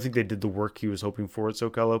the work he was hoping for at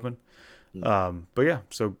SoCal Open. But yeah,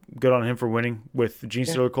 so good on him for winning with Gene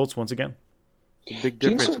Stealer Colts once again. It's a big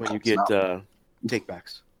difference when you get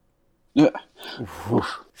takebacks. Yeah.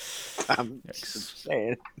 I'm just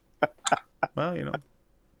saying. Well,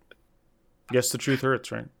 guess the truth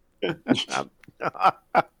hurts, right?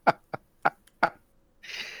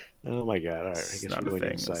 Oh my God! All right, I guess not we're a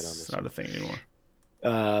thing. inside on this. It's not a thing anymore.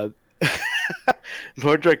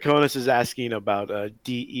 Lord Draconis is asking about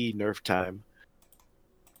DE nerf time.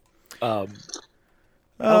 I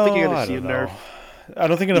don't think you're going to see a nerf. I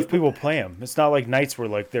don't think enough people play them. It's not like Knights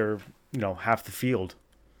where they're half the field.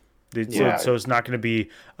 So it's not going to be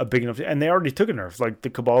a big enough. And they already took a nerf. Like the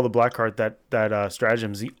Cabal, the Blackheart, that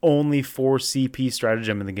stratagem is the only 4 CP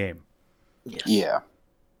stratagem in the game. Yes. Yeah.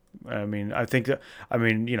 I mean,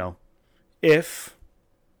 if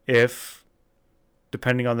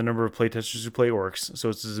depending on the number of playtesters who play Orks, so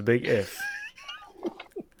this is a big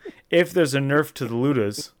if there's a nerf to the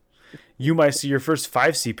Ludas, you might see your first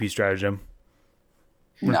 5 CP stratagem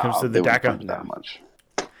when it comes to the DACA. That much.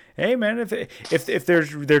 Hey man, if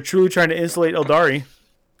they're truly trying to insulate Eldari,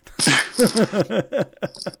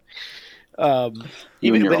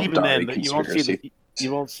 even then,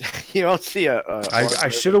 you won't see a. I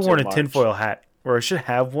should have worn a tinfoil hat, or I should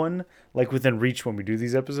have one within reach when we do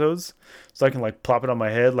these episodes, so I can plop it on my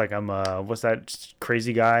head like I'm what's that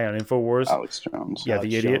crazy guy on InfoWars? Alex Jones. Yeah, Alex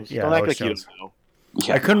the idiot. Jones. Yeah, don't Alex act like Jones. You don't know.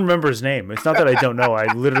 Yeah. I couldn't remember his name. It's not that I don't know.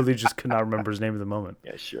 I literally just could not remember his name at the moment.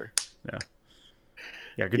 Yeah, sure.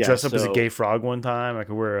 Yeah, I could dress up as a gay frog one time. I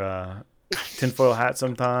could wear a tinfoil hat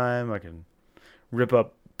sometime. I can rip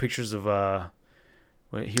up pictures of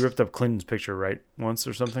he ripped up Clinton's picture, right? Once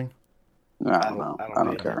or something? I don't know. I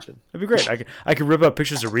don't care. That'd be great. I could rip up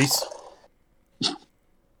pictures of Reese.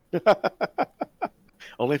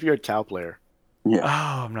 Only if you're a Tau player. Yeah.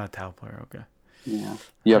 Oh, I'm not a Tau player. Okay. Yeah.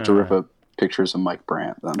 You have to rip up pictures of Mike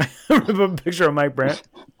Brandt then. Rip up a picture of Mike Brandt,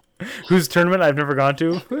 whose tournament I've never gone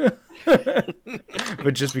to.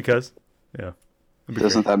 But just because, yeah.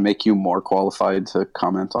 Doesn't that make you more qualified to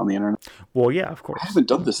comment on the internet? Well, yeah, of course. I haven't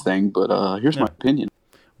done this thing, but here's my opinion.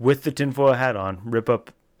 With the tinfoil hat on, rip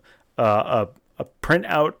up a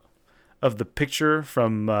printout of the picture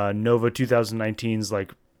from Nova 2019's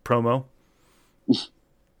like promo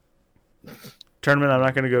tournament. I'm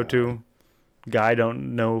not going to go to. Guy I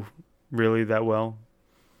don't know really that well.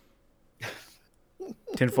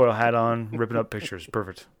 Tinfoil hat on, ripping up pictures.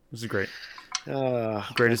 Perfect. This is great.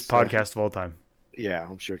 Greatest podcast of all time. Yeah,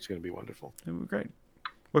 I'm sure it's going to be wonderful. It would be great.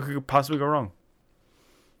 What could possibly go wrong?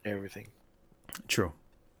 Everything. True.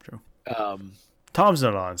 Tom's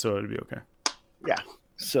not on, so it'd be okay. Yeah.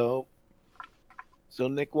 So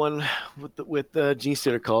Nick won with the Gene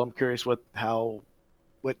Stealer call. I'm curious what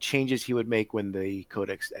changes he would make when the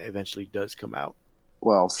codex eventually does come out.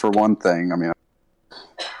 Well, for one thing, I mean,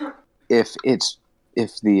 if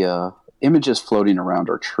the images floating around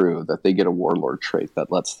are true, that they get a warlord trait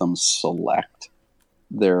that lets them select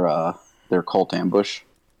their cult ambush,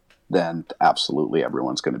 then absolutely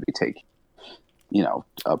everyone's going to be taking,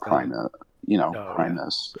 a Primus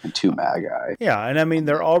and 2 Magi. Yeah, and I mean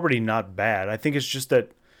they're already not bad. I think it's just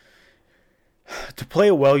that to play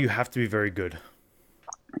it well, you have to be very good.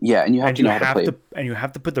 Yeah, and you have to know how to play. And you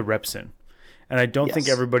have to put the reps in. And I don't think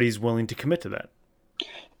everybody's willing to commit to that.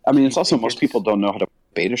 I mean, it's also most people don't know how to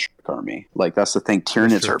beta strike army. Like that's the thing.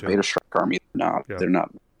 Tyranids are a beta strike army. They're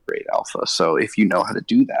not great alpha. So if you know how to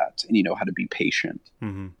do that and you know how to be patient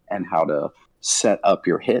and how to set up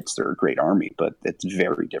your hits, they're a great army. But it's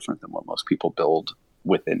very different than what most people build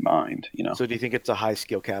with in mind. So do you think it's a high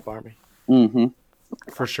skill cap army? Mm-hmm.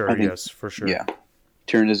 For sure. Yes, for sure. Yeah,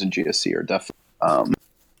 Tyranids and GSC are definitely.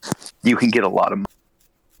 You can get a lot of money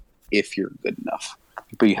if you're good enough,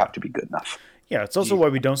 but you have to be good enough. Yeah, it's also why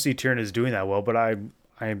we don't see Tyranids doing that well. But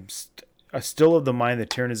I'm still of the mind that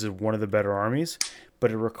Tyranids is one of the better armies, but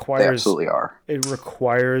it requires they absolutely are. It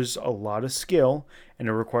requires a lot of skill and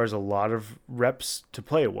it requires a lot of reps to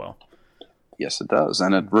play it well. Yes, it does,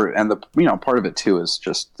 and the part of it too is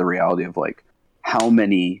just the reality of like how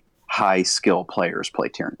many high skill players play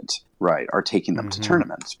Tyranids, right? Are taking them to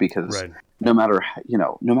tournaments because. Right. No matter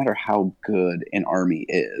how good an army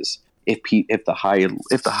is, if the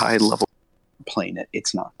high level playing it,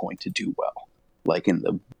 it's not going to do well. Like in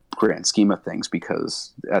the grand scheme of things,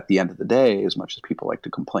 because at the end of the day, as much as people like to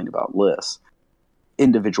complain about lists,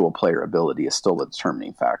 individual player ability is still the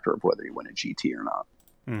determining factor of whether you win a GT or not,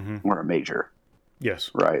 or a major. Yes,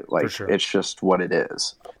 right. Like it's just what it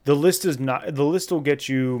is. The list is not. The list will get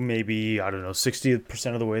you maybe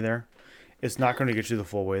 60% of the way there. It's not going to get you the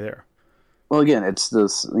full way there. Well, again, it's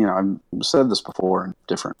this, I've said this before in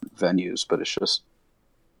different venues, but it's just,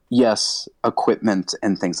 yes, equipment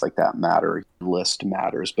and things like that matter. List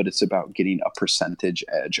matters, but it's about getting a percentage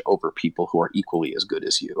edge over people who are equally as good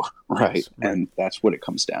as you, right? Yes, right. And that's what it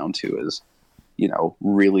comes down to is,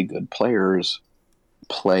 really good players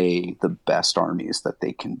play the best armies that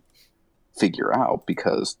they can figure out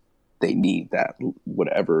because they need that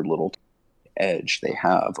whatever little edge they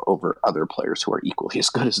have over other players who are equally as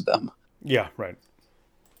good as them. Yeah, right.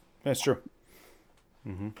 That's true.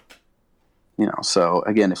 So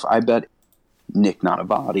again, if I bet Nick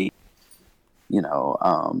Nanavati,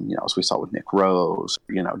 as we saw with Nick Rose,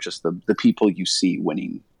 just the people you see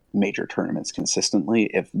winning major tournaments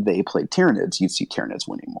consistently, if they played Tyranids, you'd see Tyranids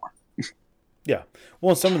winning more. Yeah.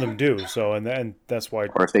 Well, some of them do. So, and that's why.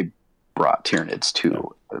 Or if they brought Tyranids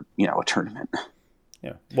to, a tournament.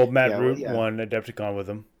 Yeah. Well, Matt Root won Adepticon with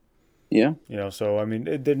them. Yeah. So I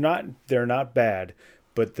mean, they're not bad,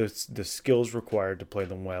 but the skills required to play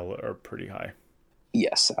them well are pretty high.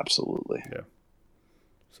 Yes, absolutely. Yeah.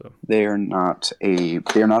 So they are not a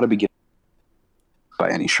beginner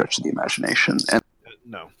by any stretch of the imagination, and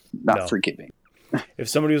not forgiving. If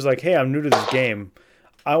somebody was like, "Hey, I'm new to this game,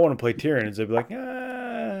 I want to play Tyranids," they'd be like,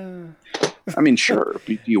 "Ah." I mean, sure,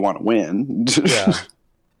 you want to win. Yeah.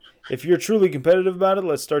 If you're truly competitive about it,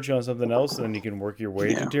 let's start you on something else, and then you can work your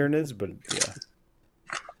way to Tyranids. But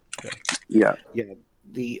yeah.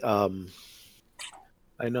 The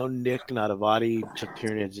I know Nick Nanavati took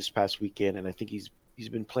Tyranids this past weekend, and I think he's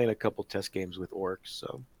been playing a couple test games with Orks.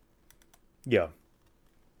 So yeah,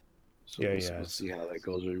 we'll see how that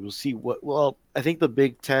goes. We'll see what. Well, I think the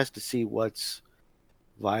big test to see what's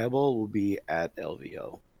viable will be at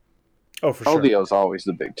LVO. Oh, for sure. LVO is always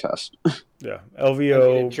the big test. Yeah,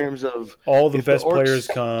 LVO. In terms of all the best players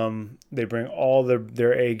come, they bring all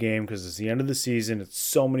their A game because it's the end of the season. It's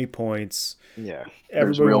so many points. Yeah,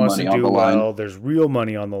 everybody wants to do well. There's real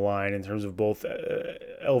money on the line in terms of both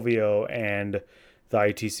LVO and the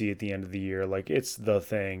ITC at the end of the year. Like it's the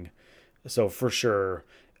thing. So for sure,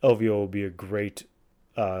 LVO will be a great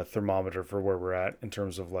thermometer for where we're at in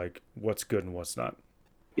terms of like what's good and what's not.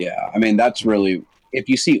 Yeah, I mean, that's really, if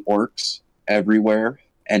you see orcs everywhere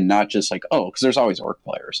and not just like, oh, because there's always orc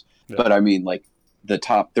players, but I mean, like the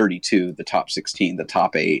top 32, the top 16, the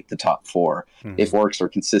top 8, the top 4, if orcs are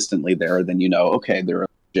consistently there, then okay, they're a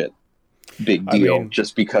legit big deal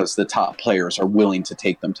just because the top players are willing to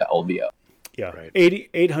take them to LVO. Yeah, right.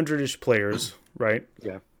 800-ish players, right?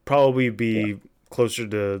 Yeah. Probably be close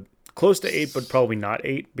to 8, but probably not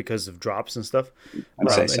 8 because of drops and stuff.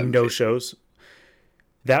 And no shows.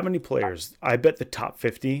 That many players, I bet the top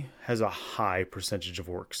 50 has a high percentage of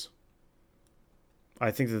orcs.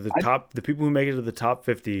 I think that the people who make it to the top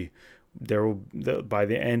 50, by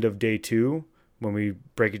the end of day 2, when we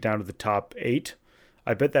break it down to the top 8,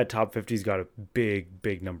 I bet that top 50's got a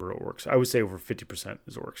big number of orcs. I would say over 50%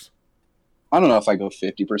 is orcs. I don't know if I go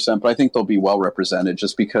 50%, but I think they'll be well represented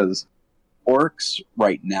just because orcs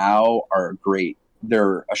right now are great.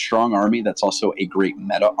 They're a strong army that's also a great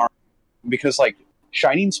meta army because like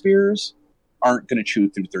Shining Spears aren't going to chew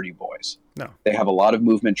through 30 boys. No. They have a lot of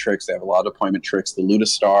movement tricks. They have a lot of deployment tricks. The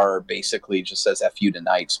Ludastar basically just says F you to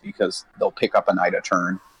knights because they'll pick up a knight a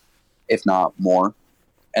turn, if not more.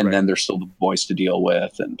 And then there's still the boys to deal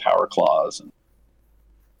with and power claws. And,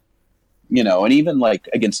 and even like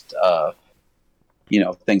against,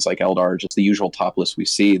 things like Eldar, just the usual top list we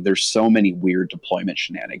see, there's so many weird deployment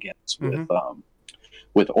shenanigans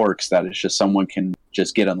with orcs that it's just someone can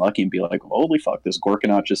just get unlucky and be like, holy fuck, this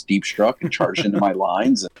Gorkanaut just deep struck and charged into my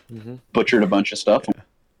lines and butchered a bunch of stuff and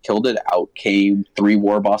killed it. Out came 3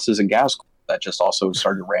 war bosses and gas that just also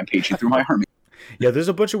started rampaging through my army. Yeah, there's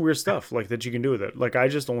a bunch of weird stuff like that you can do with it. Like I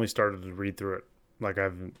just only started to read through it. Like I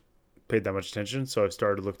haven't paid that much attention, so I've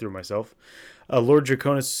started to look through it myself. Lord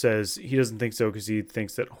Draconis says he doesn't think so because he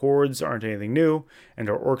thinks that hordes aren't anything new and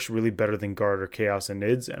are orcs really better than guard or chaos and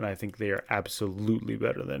nids, and I think they are absolutely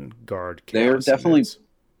better than guard, chaos,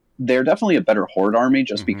 they're definitely a better horde army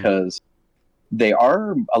just because they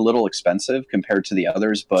are a little expensive compared to the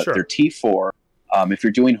others, but they're T4. If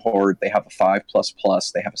you're doing horde, they have a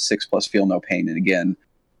 5++, they have a 6+ feel no pain, and again,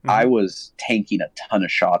 I was tanking a ton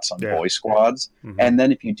of shots on boy squads. And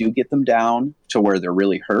then if you do get them down to where they're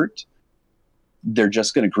really hurt, they're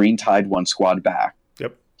just going to green tide one squad back.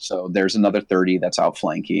 Yep. So there's another 30 that's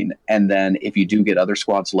outflanking. And then if you do get other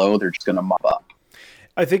squads low, they're just going to mob up.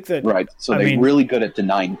 I think that... Right. So they're really good at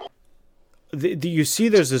denying. You see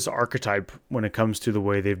there's this archetype when it comes to the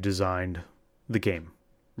way they've designed the game,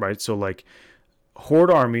 right? So like horde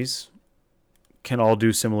armies can all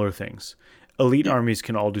do similar things. Elite armies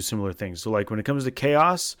can all do similar things. So like when it comes to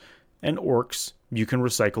chaos and orcs, you can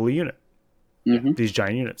recycle a unit. These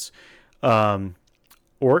giant units.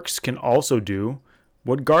 Orcs can also do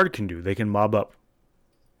what guard can do. They can mob up.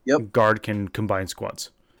 Yep. Guard can combine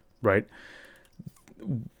squads, right?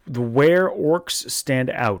 Where orcs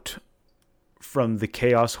stand out from the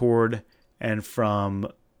chaos horde and from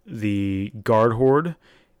the guard horde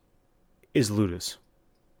is Ludus.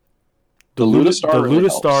 The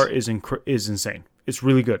Ludastar is insane. It's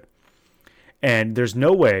really good. And there's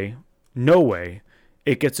no way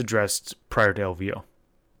it gets addressed prior to LVO.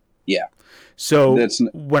 Yeah. So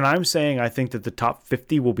when I'm saying I think that the top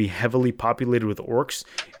 50 will be heavily populated with orcs,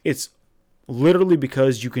 it's literally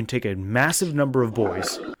because you can take a massive number of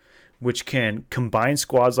boys, which can combine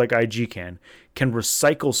squads like IG can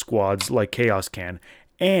recycle squads like Chaos can,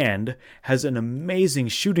 and has an amazing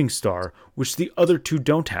shooting star, which the other two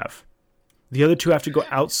don't have. The other two have to go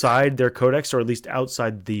outside their codex, or at least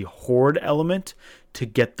outside the horde element, to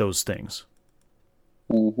get those things.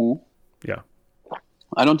 Yeah.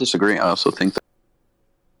 I don't disagree. I also think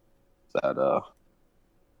that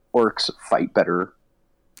orcs fight better.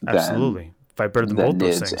 Absolutely. Fight better than both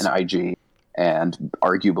those things. And IG, and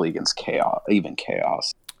arguably against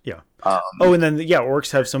chaos. Yeah. And then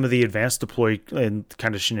orcs have some of the advanced deploy and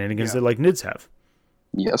kind of shenanigans that like nids have.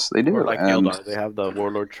 Yes, they do. Or like Eldar, they have the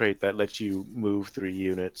warlord trait that lets you move 3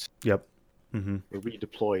 units. Yep. Or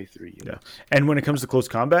redeploy 3 units. Yeah. And when it comes to close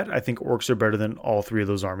combat, I think orcs are better than all 3 of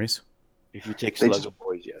those armies. If you take Slugga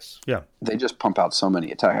boys, yes. Yeah. They just pump out so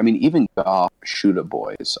many attacks. I mean, even Goth Shooter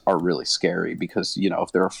boys are really scary because,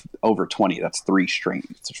 if they're over 20, that's 3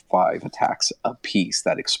 strength, 5 attacks a piece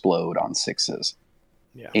that explode on 6s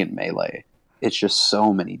in melee. It's just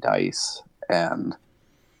so many dice. And,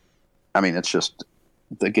 I mean, it's just,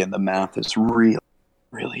 again, the math is really,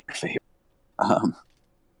 really in your favor.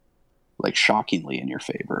 Shockingly in your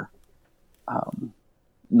favor.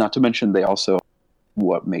 Not to mention they also...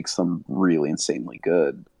 what makes them really insanely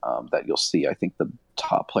good that you'll see, I think the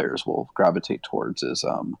top players will gravitate towards is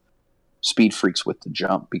Speed Freaks with the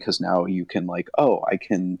jump, because now you can I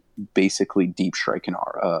can basically deep strike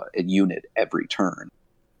a unit every turn,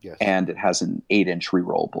 Yes. and it has an 8-inch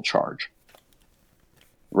rerollable charge.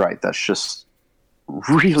 Right, that's just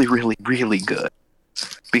really, really, really good.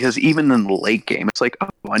 Because even in the late game, it's like, oh,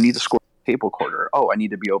 I need to score a table quarter. Oh, I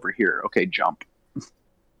need to be over here. Okay, jump.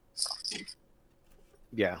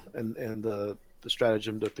 Yeah, and the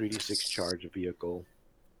stratagem, the 3d6 charge vehicle.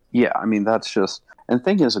 Yeah, I mean, that's just... And the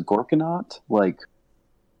thing is, a Gorkanaut,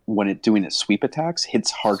 when it's doing its sweep attacks, hits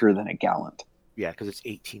harder than a Gallant. Yeah, because it's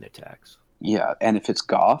 18 attacks. Yeah, and if it's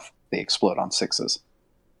Goth, they explode on 6s.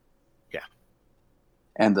 Yeah.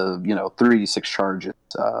 And the 3d6 charge is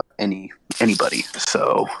anybody.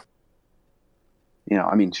 So,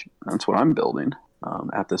 I mean, that's what I'm building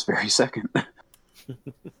at this very second.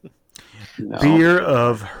 Beer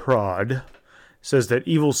of Hrod says that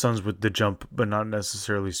Evil Sons with the jump, but not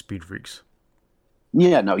necessarily Speed Freaks.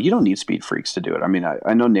 Yeah, no, you don't need Speed Freaks to do it. I mean,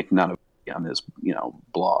 I know Nick Nunn on his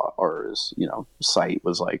blog or his site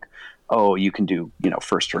was like, oh, you can do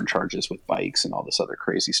first turn charges with bikes and all this other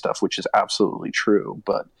crazy stuff, which is absolutely true.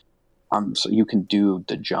 But so you can do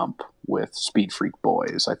the jump with Speed Freak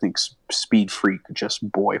boys. I think Speed Freak just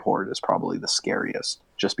boy horde is probably the scariest,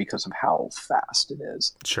 just because of how fast it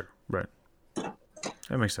is. Sure, right.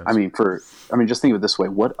 That makes sense. I mean, just think of it this way: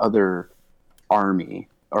 what other army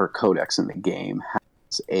or codex in the game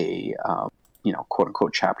has a quote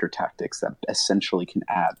unquote chapter tactics that essentially can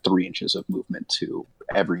add 3 inches of movement to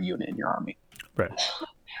every unit in your army? Right.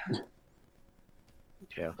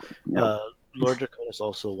 Yeah. Yep. Lord Draconis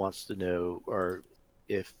also wants to know, or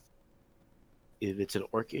if it's an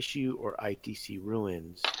Orc issue or ITC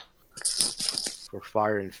ruins for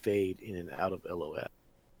Fire and Fade in and out of LOF.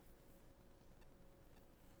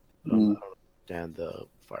 I don't understand the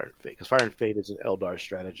Fire and Fade, because Fire and Fade is an Eldar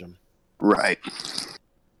stratagem. Right.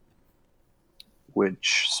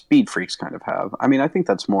 Which Speed Freaks kind of have. I mean, I think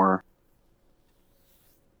that's more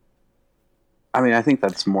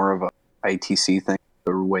of a ITC thing,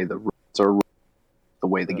 the way the rules are, the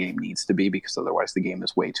way the game needs to be, because otherwise the game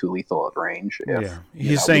is way too lethal at range.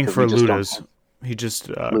 He's saying for Ludas. He just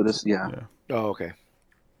Ludas, yeah. Oh, okay.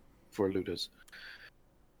 For Ludas.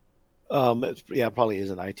 It probably is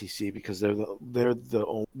an ITC, because they're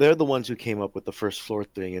the ones who came up with the first floor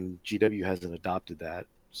thing, and GW hasn't adopted that.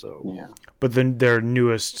 So yeah. But then their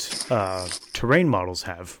newest terrain models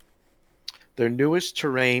have. Their newest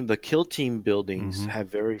terrain, the Kill Team buildings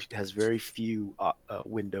has very few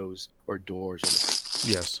windows or doors on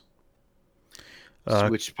it. Yes.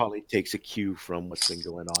 Which probably takes a cue from what's been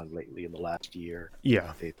going on lately in the last year.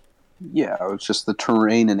 Yeah. Yeah, it was just the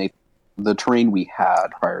terrain, and the terrain we had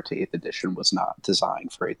prior to 8th edition was not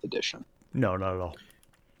designed for 8th edition. No, not at all.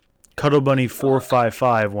 Cuddle Bunny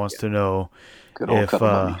 455 wants to know good old if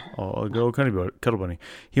Cuddle Bunny. Cuddle Bunny.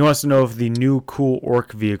 He wants to know if the new cool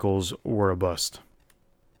Orc vehicles were a bust.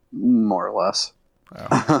 More or less.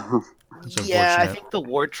 Wow. Yeah, I think the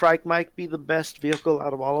War Trike might be the best vehicle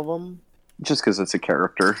out of all of them. Just because it's a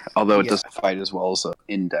character, although it doesn't fight as well as an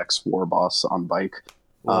Index War Boss on bike.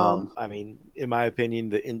 Well, I mean, in my opinion,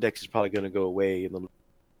 the Index is probably going to go away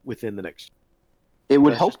within the next. It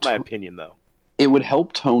would help. Just my opinion, though. It would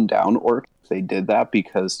help tone down Orc if they did that,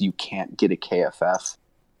 because you can't get a KFF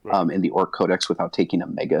in the Orc Codex without taking a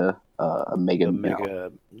mega mech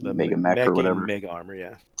or whatever. Mega armor,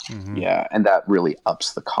 yeah. Mm-hmm. Yeah, and that really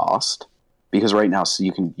ups the cost, because right now, so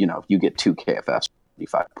you can you get 2 KFFs for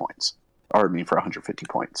 55 points, or for 150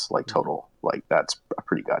 points, total. That's a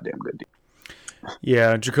pretty goddamn good deal.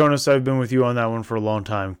 Yeah, Draconis, I've been with you on that one for a long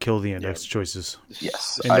time. Kill the Index choices.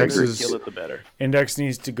 Yes, kill it the better. Index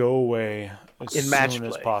needs to go away as soon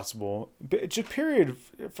as possible. Just period.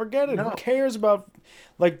 Forget it. No. Who cares about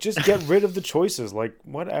just get rid of the choices.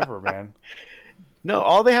 Whatever, man. No,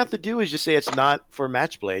 all they have to do is just say it's not for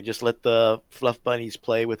match play. Just let the fluff bunnies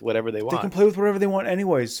play with whatever they want. They can play with whatever they want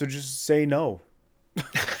anyways, so just say no.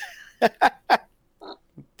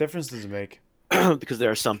 Difference does it make? Because there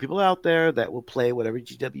are some people out there that will play whatever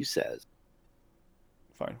GW says.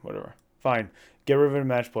 Fine, whatever. Fine. Get rid of it in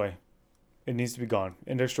match play. It needs to be gone.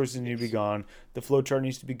 Index choices need to be gone. The flowchart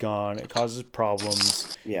needs to be gone. It causes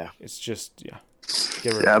problems. Yeah. It's just, get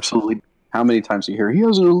rid of it. Absolutely. How many times do you hear, he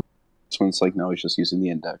has an this one's no, he's just using the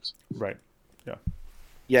Index. Right. Yeah.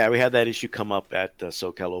 Yeah, we had that issue come up at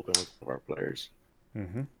SoCal Open with one of our players.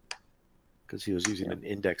 Mm-hmm. Because he was using an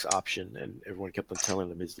Index option, and everyone kept on telling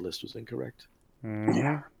him his list was incorrect. Mm-hmm.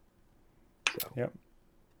 Yeah. So. Yep.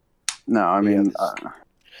 No, I mean,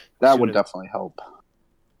 that would definitely help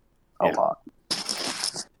a lot.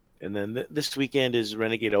 And then this weekend is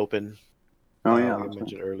Renegade Open. Oh, yeah. I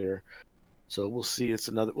mentioned earlier. So we'll see.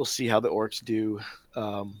 We'll see how the Orks do.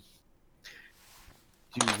 Do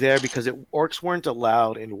there because Orks weren't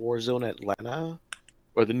allowed in Warzone Atlanta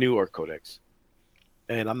or the new Orc Codex,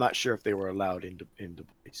 and I'm not sure if they were allowed in Du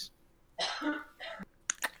Bois.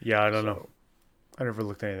 Yeah, I don't know. I never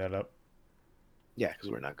looked any of that up. Yeah,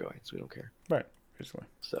 because we're not going, so we don't care. Right, basically.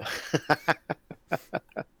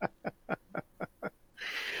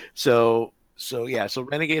 So so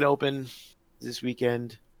Renegade Open this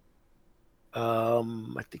weekend.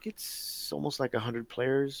 I think it's almost like 100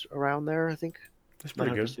 players around there. I think That's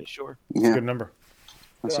pretty good. Sure, It's a good number.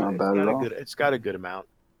 That's not bad at all. It's got a good amount.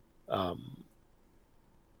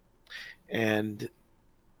 And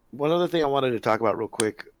one other thing I wanted to talk about real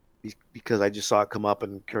quick, because I just saw it come up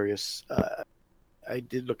and I'm curious. I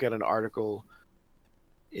did look at an article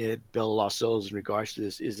at Bell Los Souls in regards to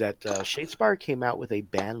this. Is that Shadespire came out with a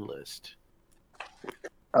ban list?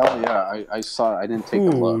 Oh yeah, I saw. I didn't take a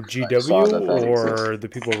look. GW or the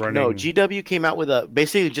people running? No, GW came out with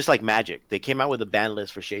basically just like Magic. They came out with a ban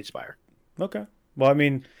list for Shadespire. Okay. Well, I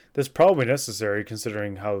mean, that's probably necessary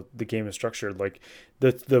considering how the game is structured. Like,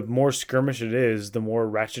 the more skirmish it is, the more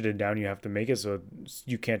ratcheted down you have to make it, so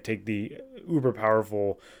you can't take the uber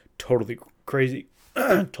powerful, totally crazy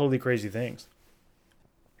things.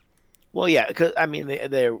 Well, yeah, because I mean,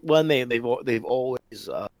 they've always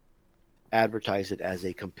advertised it as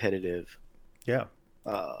a competitive,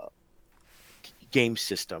 game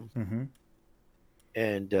system,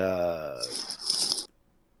 and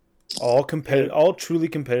all truly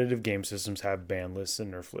competitive game systems have ban lists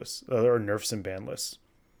and nerf lists, or nerfs and ban lists.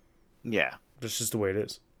 Yeah, that's just the way it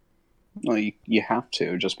is. Well, you have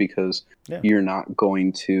to, just because you're not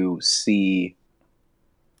going to see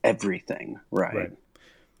everything, right?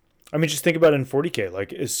 I mean, just think about it in 40K.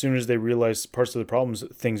 Like, as soon as they realized parts of the problems,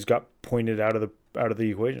 things got pointed out of the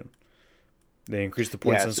equation. They increased the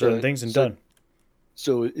points on certain things and done.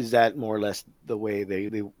 So is that more or less the way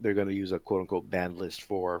they're going to use a quote unquote ban list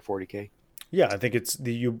for 40K? Yeah, I think it's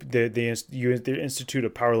you institute a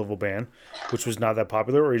power level ban, which was not that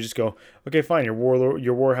popular, or you just go, okay, fine, your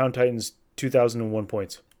Warhound Titan's 2001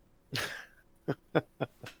 points.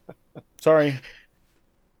 Sorry.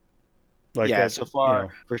 Like yeah, so far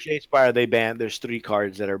for Shadespire they banned. There's 3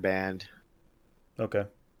 cards that are banned. Okay.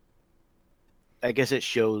 I guess it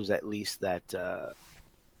shows at least that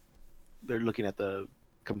they're looking at the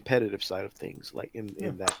competitive side of things, like in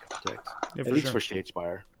that context. Yeah, at least for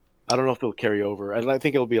Shadespire. I don't know if it'll carry over. I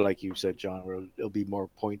think it'll be like you said, John, where it'll be more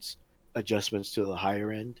points adjustments to the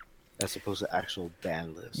higher end as opposed to actual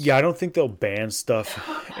ban lists. Yeah, I don't think they'll ban stuff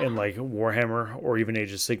in like Warhammer or even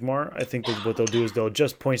Age of Sigmar. I think that what they'll do is they'll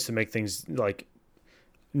adjust points to make things like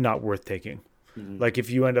not worth taking. Mm-hmm. Like if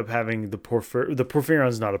you end up having the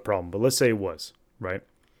Porphyrion's not a problem, but let's say it was, right?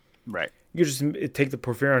 Right. You just take the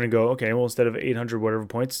Porphyrion and go, okay, well, instead of 800 whatever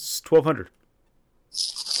points, it's 1200.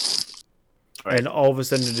 Right. And all of a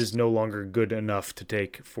sudden it is no longer good enough to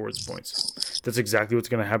take for its points. That's exactly what's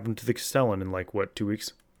going to happen to the Castellan in like, 2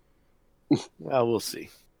 weeks? We'll see.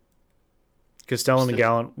 Castellan and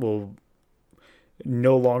Gallant will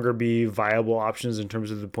no longer be viable options in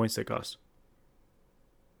terms of the points they cost.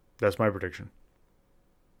 That's my prediction.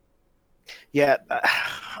 Yeah,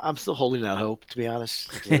 I'm still holding out hope, to be honest.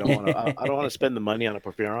 I don't want to spend the money on a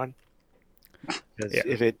Porphyrion. Because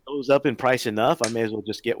if it goes up in price enough, I may as well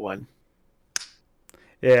just get one.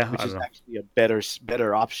 Yeah, which is actually a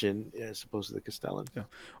better option as opposed to the Castellan. Yeah.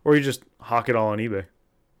 Or you just hawk it all on eBay.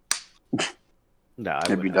 No,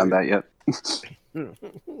 have you done that yet?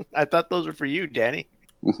 I thought those were for you, Danny.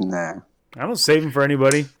 Nah, I don't save them for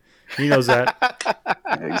anybody. He knows that.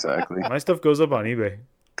 Exactly. My stuff goes up on eBay.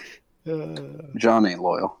 John ain't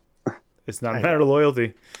loyal. It's not a matter of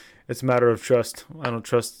loyalty. It's a matter of trust. I don't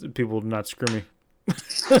trust people to not screw me.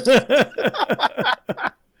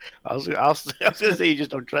 I was going to say you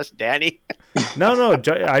just don't trust Danny. No,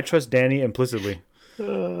 I trust Danny implicitly.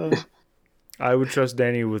 I would trust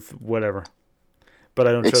Danny with whatever. But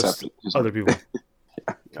I don't trust other people.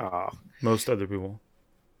 Most other people.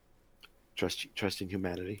 Trust in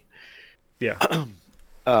humanity. Yeah.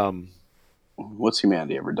 What's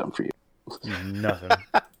humanity ever done for you? Nothing.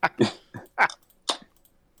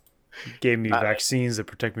 Gave me vaccines that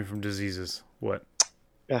protect me from diseases. What?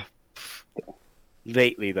 Yeah.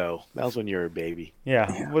 Lately, though. That was when you were a baby.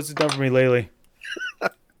 Yeah. What's it done for me lately?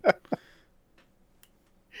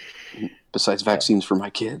 Besides vaccines for my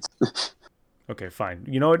kids. Okay, fine.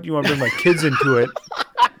 You know what? You want to bring my kids into it.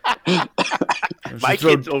 My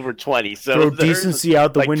kid's over 20, so throw decency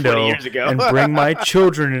out the window years ago. and bring my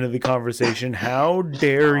children into the conversation. How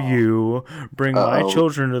dare you bring my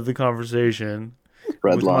children into the conversation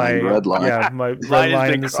Red line. Yeah, my red Line has line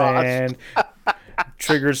been in the crossed. sand.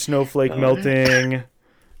 Triggered snowflake melting.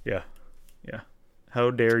 Yeah. How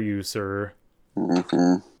dare you, sir?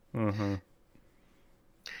 Mm-hmm.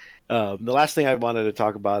 The last thing I wanted to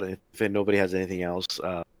talk about, if nobody has anything else,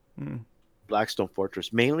 Blackstone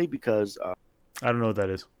Fortress, mainly because I don't know what that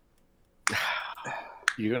is.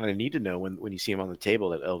 you're gonna need to know when you see him on the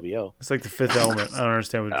table at LVO. It's like the Fifth Element. I don't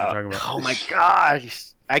understand what you're talking about. Oh my gosh!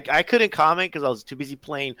 I couldn't comment because I was too busy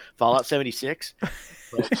playing Fallout 76.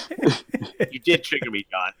 But you did trigger me,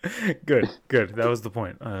 John. Good. That was the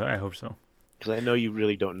point. I hope so. Because I know you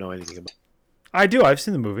really don't know anything about. I do. I've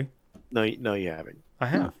seen the movie. No, you haven't. I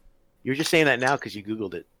have. You're just saying that now because you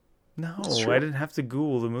Googled it. No, I didn't have to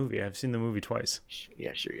Google the movie. I've seen the movie twice.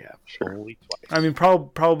 Yeah, sure you have. Sure. Only twice. I mean,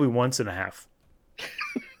 probably once and a half.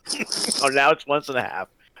 Oh, now it's once and a half.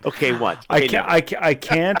 Okay, once. I Okay,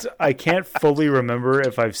 can't fully remember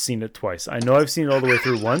if I've seen it twice. I know I've seen it all the way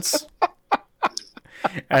through once,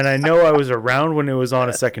 and I know I was around when it was on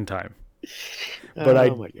a second time. But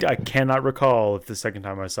I cannot recall if the second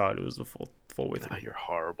time I saw it, it was the full way through. Oh, you're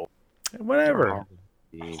horrible. Whatever.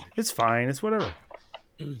 It's fine. It's whatever.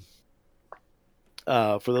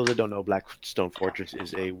 For those that don't know, Blackstone Fortress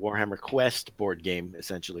is a Warhammer Quest board game,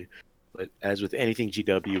 essentially. But as with anything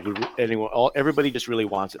GW, everybody just really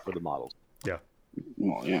wants it for the models. Yeah.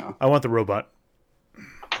 Well, yeah. I want the robot.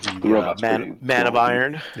 The robot's Man pretty of cool.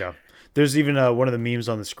 Iron. Yeah. There's even one of the memes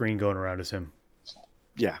on the screen going around as him.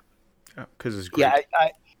 Yeah. Because it's great. Yeah,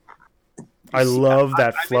 I love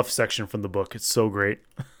that fluff section from the book. It's so great.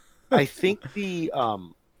 I think it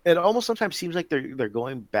almost sometimes seems like they're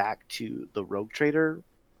going back to the Rogue Trader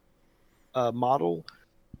model,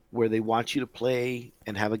 where they want you to play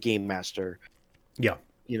and have a game master. Yeah.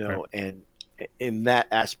 Right. And in that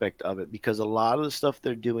aspect of it, because a lot of the stuff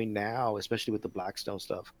they're doing now, especially with the Blackstone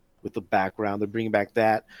stuff, with the background, they're bringing back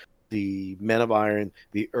the Men of Iron,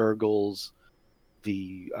 the Urgles,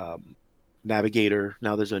 the Navigator.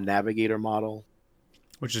 Now there's a Navigator model,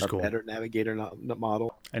 Which is a cool. better Navigator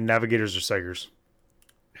model. And navigators are Segers.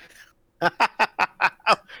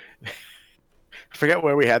 I forget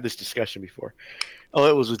where we had this discussion before. Oh,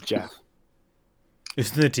 it was with Jeff.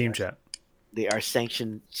 It's in the team chat. They are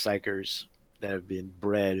sanctioned psychers that have been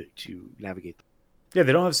bred to navigate. Yeah,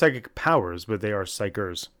 they don't have psychic powers, but they are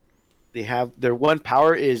psychers. They have their one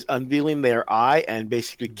power is unveiling their eye and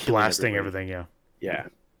basically killing Blasting everybody. everything, Yeah.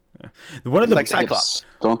 One of the Like Cyclops.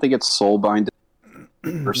 Don't think it's soulbind.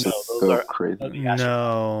 those so are- crazy.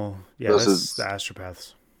 No. Yeah, Those that's is- the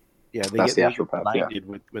astropaths. Yeah, That's the Astropath, yeah.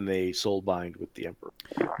 blinded when they soul bind with the Emperor.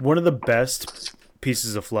 One of the best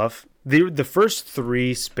pieces of fluff. The first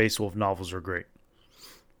 3 Space Wolf novels are great.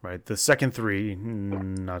 Right? The second 3,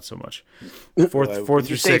 not so much. Four When through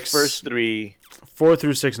you say 6. first 3. 4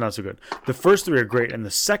 through 6, not so good. The first 3 are great, and the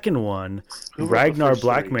second one, Who wrote the Ragnar first 3?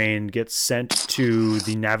 Blackmane gets sent to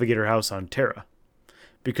the Navigator House on Terra.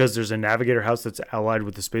 Because there's a Navigator House that's allied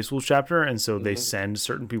with the Space Wolf chapter, and so they send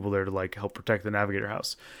certain people there to like help protect the Navigator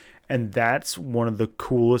House. And that's one of the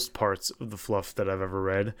coolest parts of the fluff that I've ever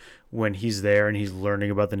read, when he's there and he's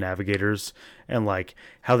learning about the Navigators and like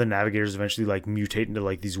how the Navigators eventually like mutate into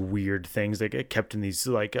like these weird things that get kept in these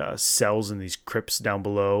like cells in these crypts down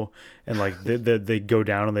below, and like they go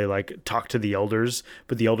down and they like talk to the elders,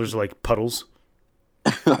 but the elders are like puddles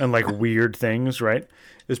and like weird things, right?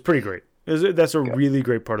 It's pretty great. That's a really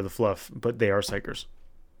great part of the fluff, but they are psychers.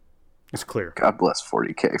 It's clear. God bless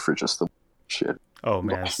 40K for just the shit. Oh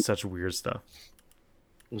man, it's such weird stuff.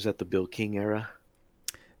 Was that the Bill King era?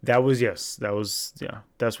 That was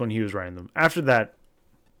that's when he was writing them. After that,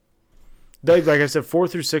 like I said, 4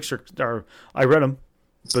 through 6 are I read them,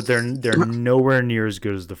 but they're nowhere near as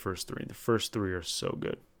good as the first 3. The first 3 are so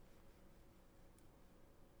good.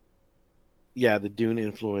 Yeah, the Dune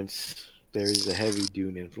influence. There is a heavy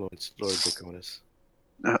Dune influence, Lord Draconis.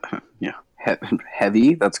 Yeah.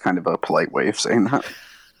 Heavy? That's kind of a polite way of saying that.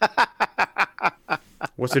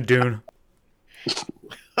 What's a dune?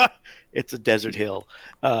 It's a desert hill.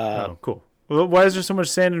 Oh, cool. Well, why is there so much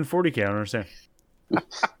sand in 40K? I don't understand.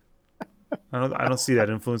 I don't see that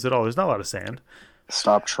influence at all. There's not a lot of sand.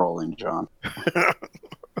 Stop trolling, John.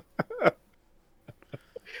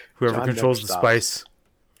 Whoever John controls the never spice.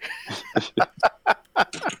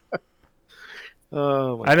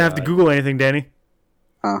 Oh my I didn't have to Google anything, Danny.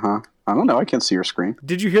 Uh-huh. I don't know. I can't see your screen.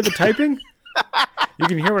 Did you hear the typing? You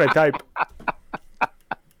can hear what I type.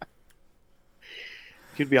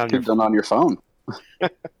 Could be on You've your done on your phone.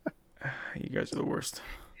 You guys are the worst.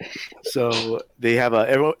 So they have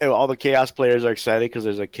all the Chaos players are excited because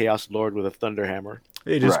there's a Chaos Lord with a Thunder Hammer.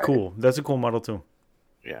 It is Right. cool. That's a cool model too.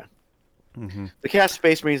 Yeah. Mm-hmm. The Chaos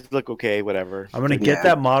Space Marines look okay, whatever. I'm gonna get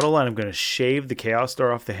that model, and I'm gonna shave the Chaos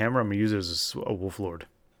Star off the hammer. I'm gonna use it as a Wolf Lord.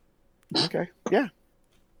 Okay, yeah.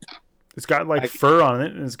 It's got like fur on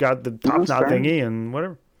it, and it's got the top knot thingy and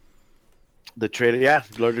whatever. The trader,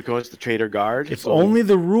 Lord Draconis, the trader guard. If only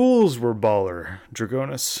the rules were baller,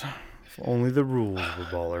 Draconis. If only the rules were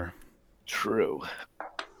baller. True.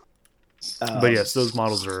 But yes, those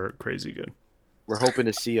models are crazy good. We're hoping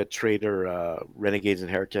to see a trader Renegades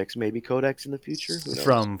and Heretics maybe codex in the future.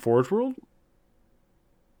 From Forge World?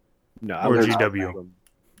 No, or GW.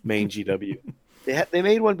 Main GW. They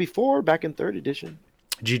made one before back in 3rd edition.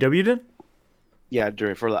 GW did? Yeah,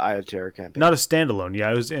 for the Eye of Terror campaign. Not a standalone.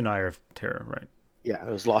 Yeah, it was in Eye of Terror, right? Yeah,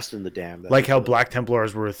 it was Lost in the Dam. Like how Black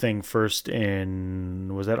Templars were a thing first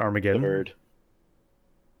in... Was that Armageddon? 3rd.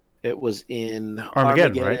 It was in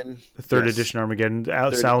Armageddon, right? The 3rd edition Armageddon.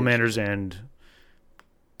 Salamanders and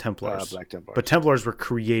Templars. Black Templars. But Templars were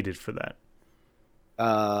created for that.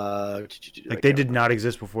 They did not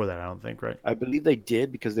exist before that, I don't think, right? I believe they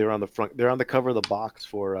did because they were on the front. They're on the cover of the box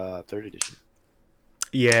for 3rd edition.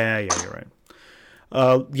 Yeah, you're right.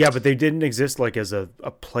 But they didn't exist like as a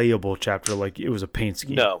playable chapter, like it was a paint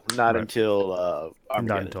scheme. No, not until Armageddon.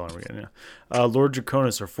 Not until Armageddon, yeah. Lord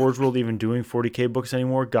Draconis, are Forge World even doing 40k books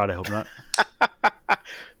anymore? God, I hope not.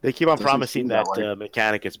 They keep on promising that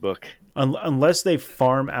Mechanicus book. Unless they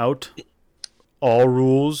farm out all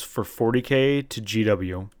rules for 40k to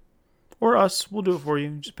GW. Or us, we'll do it for you.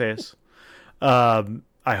 Just pay us.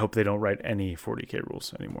 I hope they don't write any 40k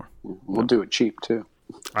rules anymore. We'll do it cheap, too.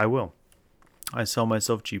 I will. I sell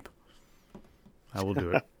myself cheap. I will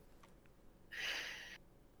do it.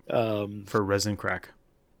 For resin crack.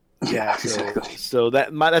 Yeah, so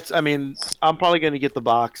that's. I mean, I'm probably going to get the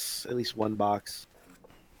box, at least one box,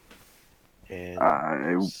 and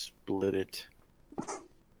split it.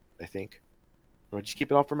 I think, or just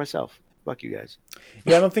keep it all for myself. Fuck you guys.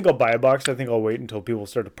 Yeah, I don't think I'll buy a box. I think I'll wait until people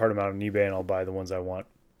start to part them out on eBay, and I'll buy the ones I want.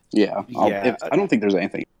 Yeah, I don't think there's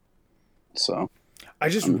anything. So I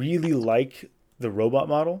just really like the robot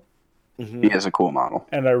model. Mm-hmm. He has a cool model,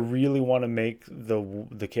 and I really want to make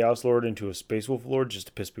the Chaos Lord into a Space Wolf Lord just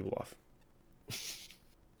to piss people off.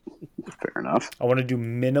 Fair enough. I want to do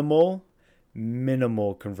minimal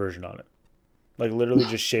conversion on it, like literally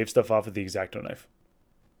just shave stuff off with the X-Acto knife.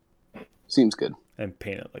 Seems good. And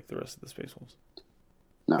paint it like the rest of the Space Wolves.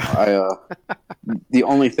 No, the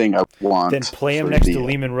only thing I want. Then play him next to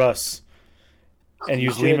Lehman Russ, and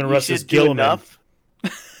use Lehman Russ as Gilliman.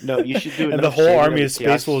 No, you should do and the whole army of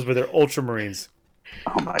Space Wolves with their Ultramarines.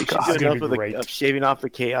 Oh my god! You should do enough of shaving off the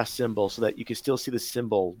Chaos symbol so that you can still see the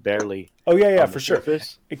symbol barely. Oh yeah, for sure.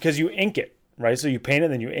 Because you ink it, right? So you paint it,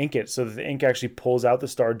 and then you ink it, so that the ink actually pulls out the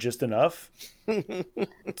star just enough,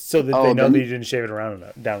 so that they know that you didn't shave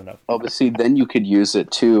it down enough. Oh, but see, then you could use it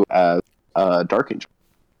too as Dark Angel.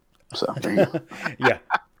 So there you go.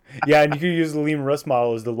 Yeah, and you could use the Lehman Russ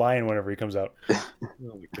model as the lion whenever he comes out. Oh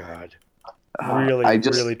my god!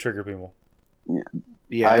 Really trigger people.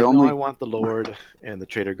 Yeah, I want the Lord and the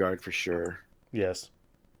Trader Guard for sure. Yes.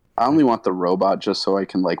 I only want the robot just so I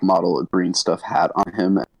can like model a green stuff hat on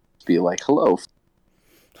him and be like, "Hello."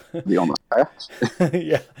 The almost pass.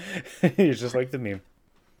 Yeah, he's just like the meme.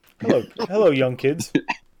 Hello, young kids.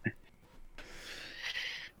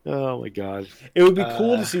 Oh my god! It would be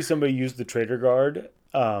cool to see somebody use the Trader Guard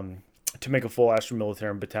to make a full Astra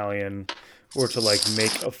Militarum battalion, or to like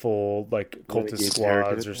make a full like cultist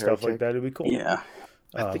squads or stuff like that. It'd be cool. Yeah,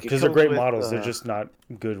 because they're great models. They're just not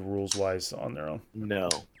good rules wise on their own. No.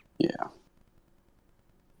 Yeah.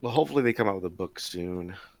 Well, hopefully they come out with a book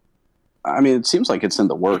soon. I mean, it seems like it's in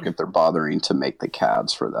the work if they're bothering to make the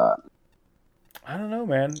CADs for that. I don't know,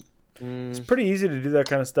 man. It's pretty easy to do that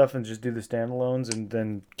kind of stuff and just do the standalones and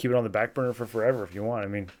then keep it on the back burner for forever if you want. I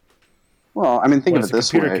mean, think of it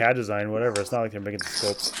this way: computer CAD design, whatever. It's not like they're making the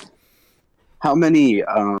sculpts. How many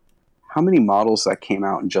models that came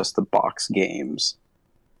out in just the box games,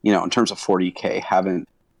 in terms of 40k, haven't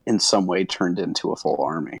in some way turned into a full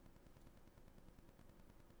army?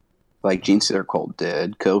 Like Genestealer Cult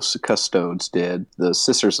did, Custodes did, the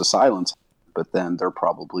Sisters of Silence, but then they're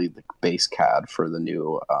probably the base CAD for the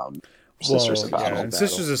new Sisters of Battle. And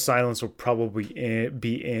Sisters of Silence will probably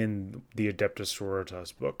be in the Adeptus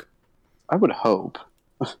Sororitas book. I would hope.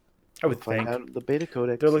 I would think. The Beta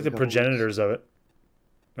Codex. They're like the progenitors of it.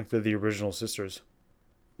 Like they're the original sisters.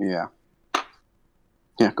 Yeah.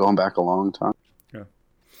 Yeah, going back a long time. Yeah.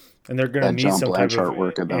 And they're going to need some type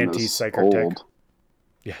of anti-psychic tech.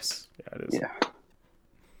 Yes. Yeah, it is. Yeah.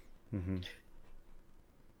 Mm-hmm.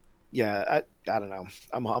 Yeah, I don't know.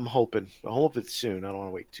 I'm hoping. I hope it's soon. I don't want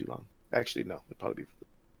to wait too long. Actually, no. It'll probably be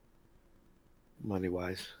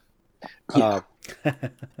money-wise. Yeah.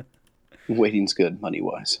 Waiting's good,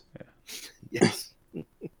 money-wise. Yes.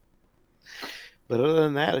 But other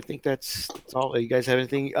than that, I think that's all. You guys have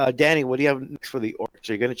anything? Danny, what do you have next for the Orks?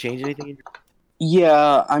 Are you going to change anything?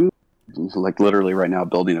 Yeah, I'm like literally right now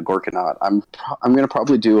building a Gorkanaut. I'm gonna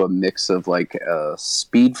probably do a mix of like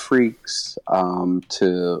Speed Freaks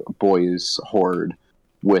to Boys Horde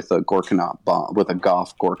with a Gorkanaut bomb, with a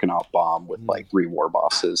Goth Gorkanaut bomb with like rewar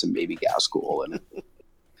bosses and maybe Gasgul and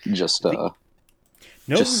just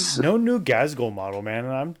No new Gazgul model, man.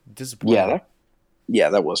 I'm disappointed.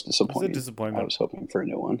 That was disappointing. It's a disappointment. I was hoping for a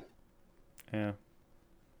new one. Yeah.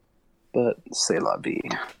 But c'est la vie.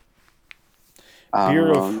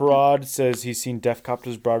 Beer of Fraud says he's seen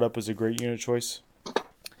Defcopters brought up as a great unit choice.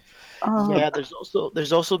 Yeah,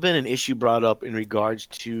 there's also been an issue brought up in regards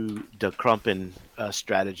to the Krumpen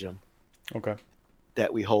stratagem. Okay.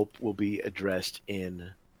 That we hope will be addressed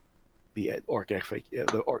in the Orc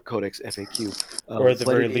Codex FAQ. Or at the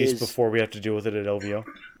very least before we have to deal with it at LVO.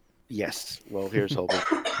 Yes. Well, here's hoping.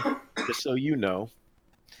 Just so you know,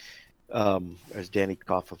 as Danny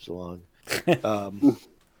coughs along,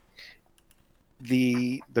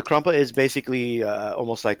 the Krumpa is basically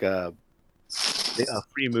almost like a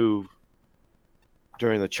free move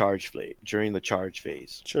during the charge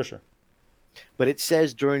phase. Sure. But it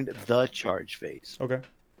says during the charge phase. Okay.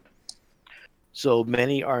 So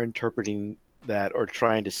many are interpreting that or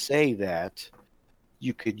trying to say that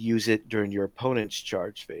you could use it during your opponent's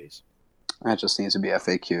charge phase. That just needs to be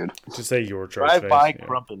FAQ'd. To say your charge phase. Drive by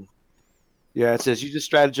Krumpen. Yeah, it says use a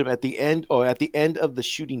stratagem at the end of the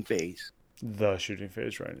shooting phase. The shooting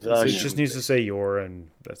phase, right? It just needs to say your, and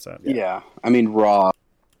that's that. Yeah. I mean, raw,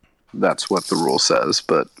 that's what the rule says,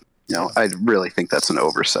 but I really think that's an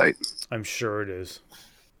oversight. I'm sure it is.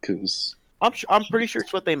 Because I'm pretty sure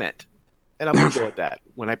it's what they meant. And I'm going to go with that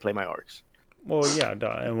when I play my Orks. Well, yeah,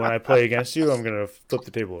 and when I play against you, I'm going to flip the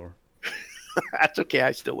table over. That's okay,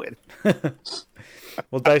 I still win.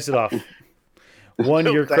 We'll dice it off. 1,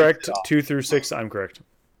 you're correct. 2 through 6, I'm correct.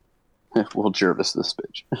 We'll Jervis this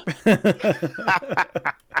bitch.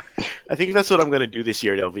 I think that's what I'm going to do this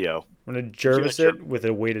year at LVO. I'm going to Jervis it with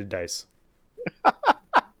a weighted dice.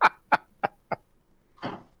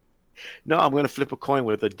 No, I'm going to flip a coin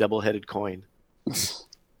with a double-headed coin.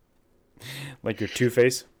 Like your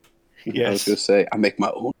Two-Face? Yes. I was going to say, I make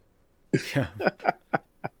my own. Yeah.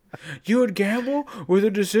 You would gamble with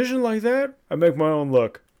a decision like that? I make my own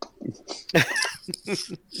luck.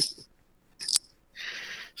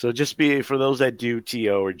 So just for those that do TO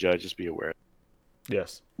or judge, just be aware.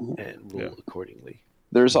 Yes. And rule accordingly.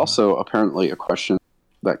 There's also apparently a question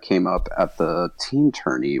that came up at the team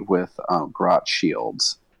tourney with Grot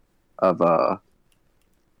Shields of,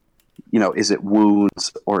 is it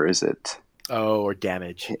wounds or is it... Oh, or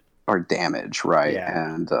damage. Or damage, right?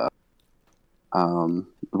 Yeah. And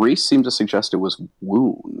Reese seemed to suggest it was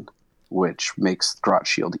wound, which makes Grot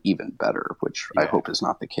Shield even better, which I hope is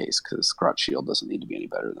not the case, because Grot Shield doesn't need to be any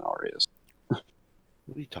better than Aureus. What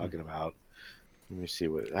are you talking about? Let me see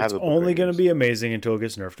what... It's only going to be amazing until it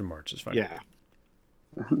gets nerfed in March. It's fine. Yeah.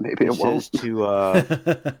 Maybe it won't.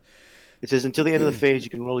 It says until the end of the phase,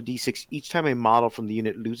 you can roll a d6 each time a model from the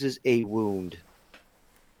unit loses a wound.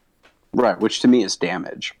 Right, which to me is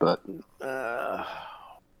damage, but...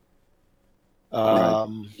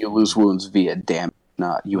 you lose wounds via damage,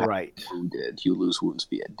 not you have wounded. You lose wounds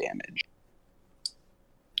via damage.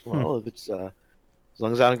 Well, if it's as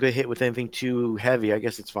long as I don't get hit with anything too heavy, I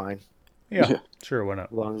guess it's fine. Yeah, sure, why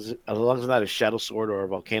not? As long as it's not a Shadow Sword or a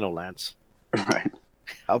Volcano Lance, right?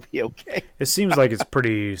 I'll be okay. It seems like it's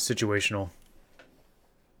pretty situational.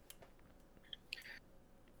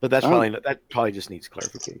 But that probably just needs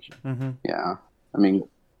clarification. Mm-hmm. Yeah, I mean,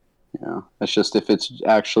 that's just if it's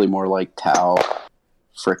actually more like Tau,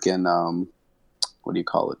 frickin' what do you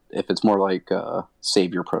call it? If it's more like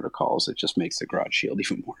Savior Protocols, it just makes the Grot Shield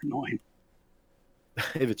even more annoying.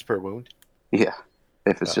 If it's per wound? Yeah.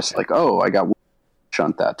 If it's just like, I got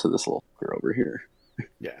shunt that to this little fucker over here.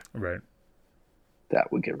 Yeah. Right.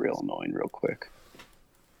 That would get real annoying real quick.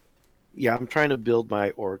 Yeah, I'm trying to build my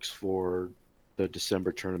Orks for the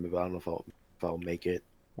December tournament, but I don't know if I'll make it.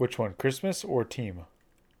 Which one, Christmas or team?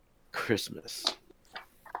 Christmas.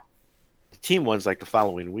 The team one's like the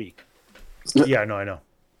following week. Yeah, no, I know.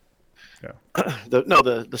 Yeah.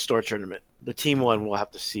 The store tournament. The team one, we'll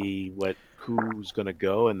have to see who's going to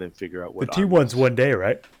go and then figure out what. The team one's one day,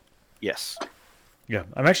 right? Yes. Yeah,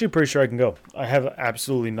 I'm actually pretty sure I can go. I have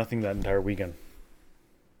absolutely nothing that entire weekend.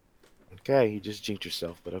 Okay, you just jinxed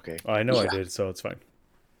yourself, but okay. I know I did, so it's fine.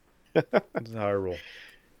 That's how I roll.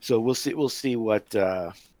 So we'll see what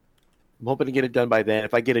I'm hoping to get it done by then.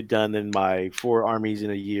 If I get it done, then my 4 armies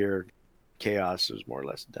in a year chaos is more or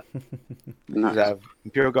less done. Nice. I have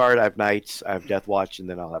Imperial Guard, I have Knights, I have Death Watch, and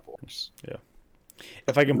then I'll have Orks. Yeah.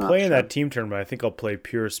 If I can Not play in sure. that team tournament, I think I'll play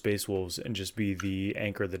pure Space Wolves and just be the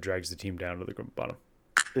anchor that drags the team down to the bottom.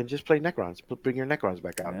 Then just play Necrons. Bring your Necrons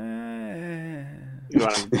back out. Eh.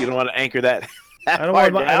 You don't want to anchor that. I don't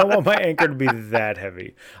want my anchor to be that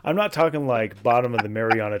heavy. I'm not talking like bottom of the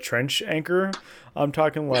Mariana Trench anchor. I'm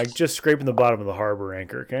talking like just scraping the bottom of the harbor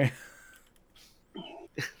anchor, okay?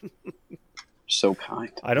 So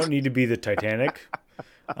kind. I don't need to be the Titanic.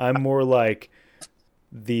 I'm more like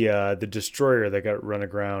the destroyer that got run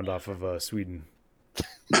aground off of Sweden.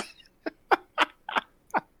 I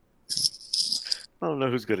don't know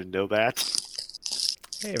who's going to know that.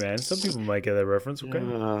 Hey man, some people might get that reference, okay?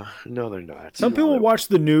 No, they're not. Some people watch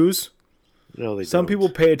the news. No, they Some don't. people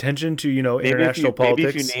pay attention to, international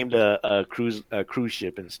politics. Maybe if you named a cruise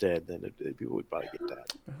ship instead, then people would probably get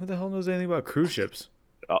that. Who the hell knows anything about cruise ships?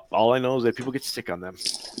 All I know is that people get sick on them.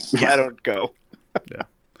 I don't go. Yeah.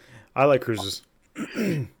 I like cruises.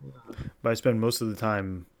 But I spend most of the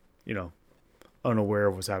time, unaware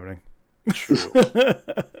of what's happening. True.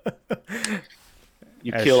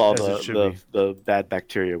 You kill all the bad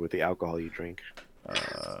bacteria with the alcohol you drink.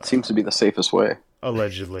 Seems to be the safest way.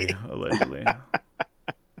 Allegedly.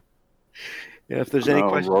 Yeah, if there's any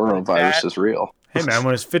questions, Rorovirus is real. Hey man,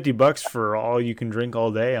 when it's $50 for all you can drink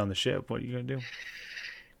all day on the ship, what are you gonna do?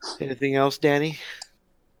 Anything else, Danny?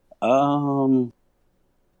 I don't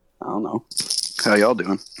know. How y'all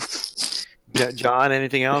doing? John,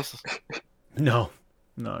 anything else? No,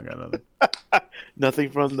 I got nothing. Nothing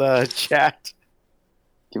from the chat.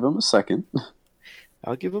 Give him a second.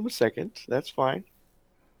 I'll give him a second. That's fine.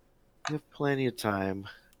 We have plenty of time.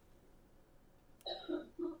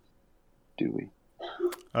 Do we?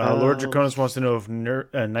 Lord Draconis wants to know if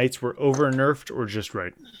Knights were over nerfed or just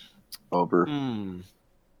right. Over.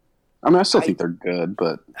 I mean, I still think they're good,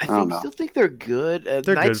 but I don't know. Still think they're good.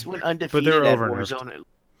 They're Knights good, went but undefeated they're at over Warzone.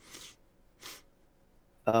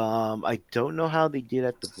 I don't know how they did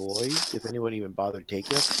at the Void, if anyone even bothered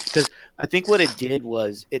taking it. Because I think what it did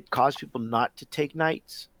was it caused people not to take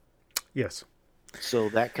Knights. Yes. So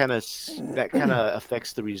that kind of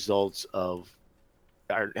affects the results of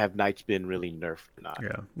have Knights been really nerfed or not.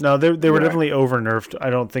 Yeah. No, they were definitely over nerfed. I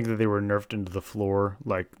don't think that they were nerfed into the floor,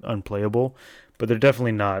 like unplayable, but they're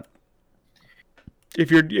definitely not. If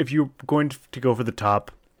you're going to go for the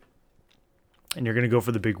top and you're going to go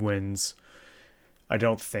for the big wins, I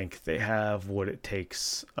don't think they have what it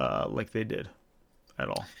takes like they did at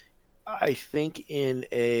all. I think in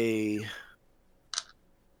a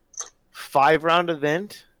 5-round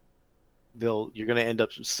event, you're going to end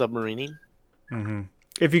up submarining. Mm-hmm.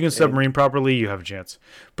 If you can submarine properly, you have a chance.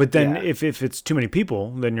 But then if it's too many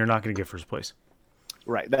people, then you're not going to get first place.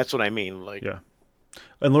 Right. That's what I mean. Yeah.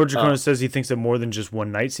 And Lord Draconis says he thinks that more than just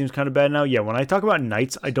one knight seems kind of bad now. Yeah, when I talk about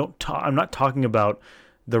knights, I'm not talking about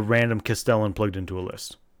the random Castellan plugged into a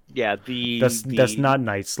list. Yeah, that's not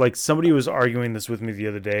knights. Like somebody was arguing this with me the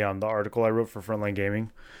other day on the article I wrote for Frontline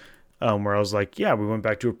Gaming, where I was like, yeah, we went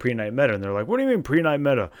back to a pre-knight meta, and they're like, what do you mean pre-knight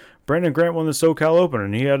meta? Brandon Grant won the SoCal Open,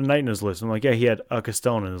 and he had a knight in his list. I'm like, yeah, he had a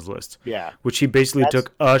Castellan in his list. Yeah. Which he basically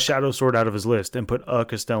took a Shadow Sword out of his list and put a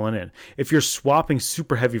Castellan in. If you're swapping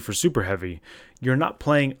super heavy for super heavy, you're not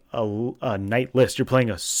playing a knight list. You're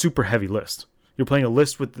playing a super heavy list. You're playing a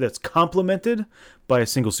list that's complemented by a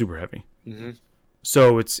single super heavy. Mm-hmm.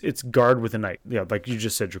 So it's guard with a knight. Yeah, like you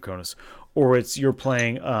just said, Draconis. Or you're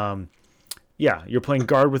playing you're playing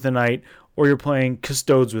guard with a knight, or you're playing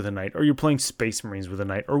custodes with a knight, or you're playing space marines with a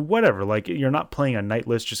knight, or whatever. Like you're not playing a knight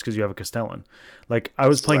list just because you have a Castellan. Like I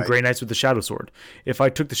was playing Grey Knights with the Shadow Sword. If I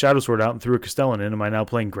took the Shadow Sword out and threw a Castellan in, am I now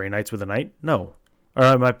playing Grey Knights with a knight? No. Or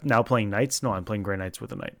am I now playing knights? No, I'm playing Grey Knights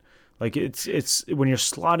with a knight. Like it's when you're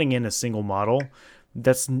slotting in a single model,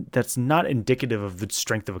 that's not indicative of the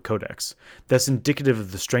strength of a codex. That's indicative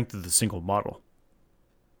of the strength of the single model.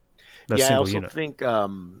 I also think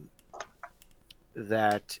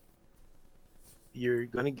that you're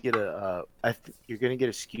going to get a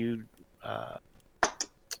skewed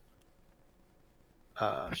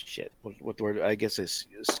what the word, I guess is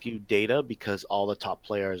skewed data, because all the top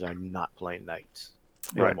players are not playing knights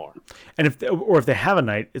anymore. And if they have a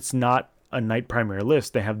knight, it's not a knight primary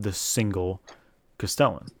list. They have the single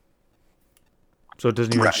Castellan, so it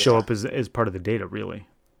doesn't even show up as part of the data, really.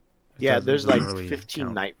 There's like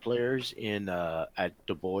 15 knight players in at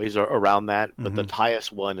Du Bois or around that, but the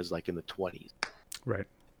highest one is like in the 20s. Right.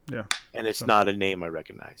 Yeah. And it's not a name I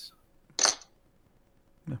recognize.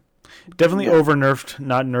 Yeah. Definitely over nerfed,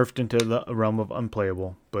 not nerfed into the realm of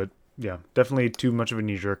unplayable, but yeah, definitely too much of a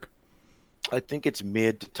knee jerk. I think it's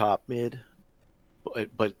mid to top mid,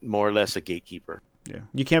 but more or less a gatekeeper. Yeah,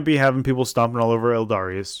 you can't be having people stomping all over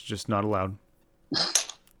Eldarius. Just not allowed.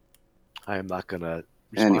 I am not gonna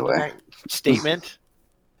respond to that statement.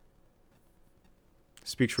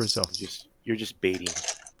 Speaks for itself. You're just baiting.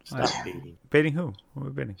 Stop baiting. Baiting who? Who are we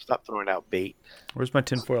baiting? Stop throwing out bait. Where's my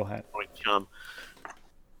tinfoil hat? Chum.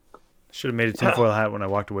 Should have made a tinfoil hat when I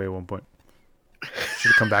walked away at one point. Should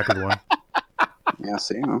have come back with one. Yeah,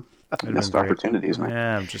 see, missed opportunities, man.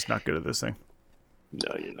 Yeah, I'm just not good at this thing.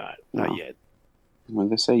 No, you're not. Not yet. When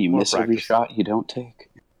they say you miss every shot you don't take.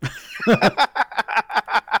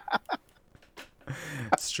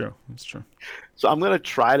 It's true. It's true. So I'm gonna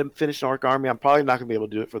try to finish an Orc army. I'm probably not gonna be able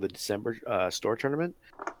to do it for the December store tournament.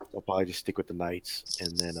 I'll probably just stick with the Knights,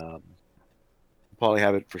 and then probably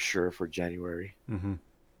have it for sure for January. Mm-hmm.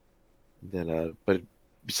 Then, but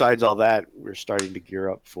besides all that, we're starting to gear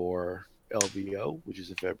up for LVO, which is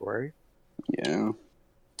in February. Yeah.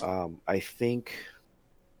 I think.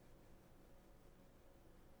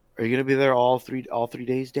 Are you gonna be there all three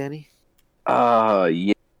days, Danny?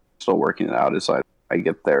 Yeah. Still working it out as I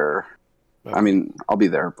get there. Okay. I mean, I'll be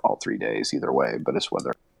there all 3 days either way, but it's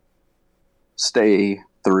whether stay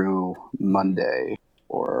through Monday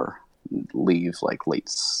or leave like late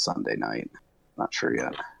Sunday night. Not sure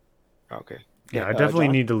yet. Okay. Yeah, I definitely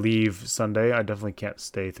need to leave Sunday. I definitely can't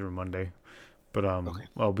stay through Monday, but okay.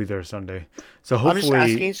 I'll be there Sunday. So hopefully, I'm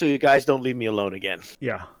just asking so you guys don't leave me alone again.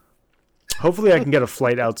 Yeah. Hopefully, I can get a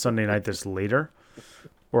flight out Sunday night that's later.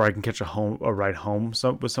 Or I can catch a ride home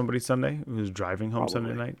with somebody Sunday who's driving home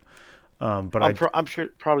Sunday night. But I'm sure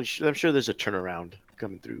there's a turnaround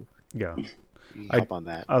coming through. Yeah, hop on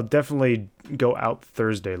that. I'll definitely go out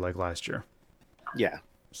Thursday like last year. Yeah.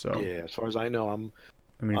 So yeah, as far as I know, I mean,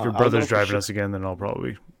 if your brother's driving us again, then I'll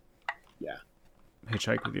probably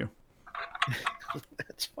hitchhike with you.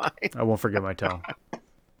 That's fine. I won't forget my towel.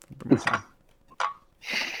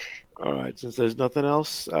 All right, since there's nothing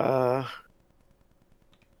else.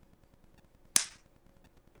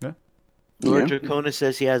 Lord Dracona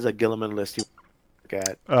says he has a Gilliman list he wants to look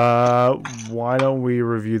at. Why don't we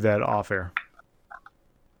review that off air?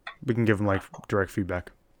 We can give him like direct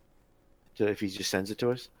feedback. So if he just sends it to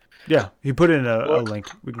us? Yeah, he put in a link.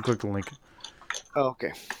 We can click the link. Oh,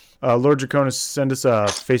 okay. Lord Dracona, send us a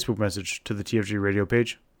Facebook message to the TFG radio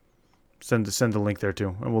page. Send the link there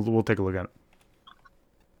too, and we'll take a look at it.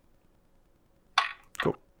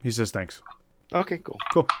 Cool. He says thanks. Okay, cool.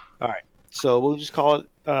 Cool. All right. So we'll just call it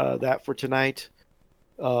that for tonight.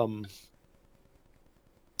 Once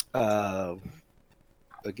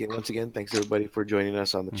again, thanks everybody for joining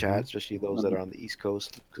us on the chat, especially those that are on the East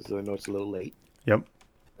Coast, because I know it's a little late. Yep.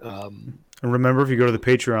 And remember, if you go to the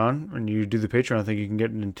Patreon and you do the Patreon thing, you can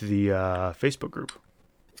get into the Facebook group.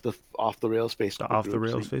 The Off the Rails Facebook group. Off the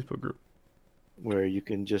Rails Facebook group. Where you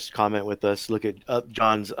can just comment with us, look at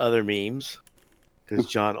John's other memes, because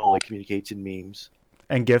John only communicates in memes.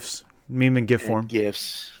 And GIFs. Meme and GIF form.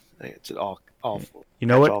 GIFs. It's all. You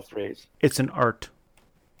know what? All phrase. It's an art.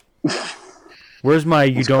 Where's my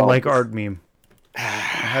 "you don't like art" meme? I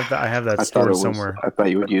have that stored somewhere. I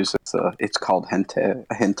thought you would use it. It's called hentai,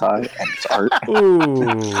 and it's art. Ooh,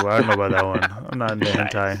 I don't know about that one. I'm not into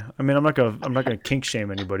hentai. I mean, I'm not gonna kink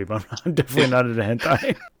shame anybody, but I'm definitely not into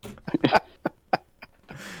hentai.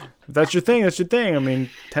 If that's your thing, that's your thing. I mean,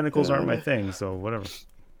 tentacles aren't my thing, so whatever.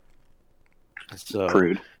 So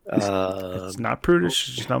prude. It's not prudish.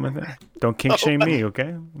 It's just not my thing. Don't kink shame me, okay?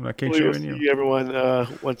 I'm not kink shaming you. See you everyone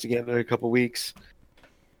once again in a couple weeks,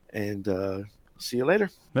 and see you later.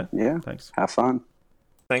 Yeah. Thanks. Have fun.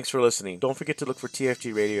 Thanks for listening. Don't forget to look for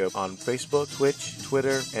TFG Radio on Facebook, Twitch,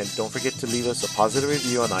 Twitter, and don't forget to leave us a positive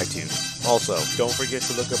review on iTunes. Also, don't forget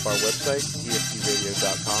to look up our website,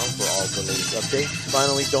 tfgradio.com, for all the latest updates.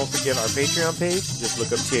 Finally, don't forget our Patreon page. Just look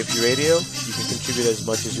up TFG Radio. You can contribute as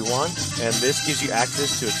much as you want, and this gives you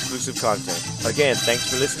access to exclusive content. Again, thanks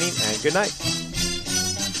for listening, and good night.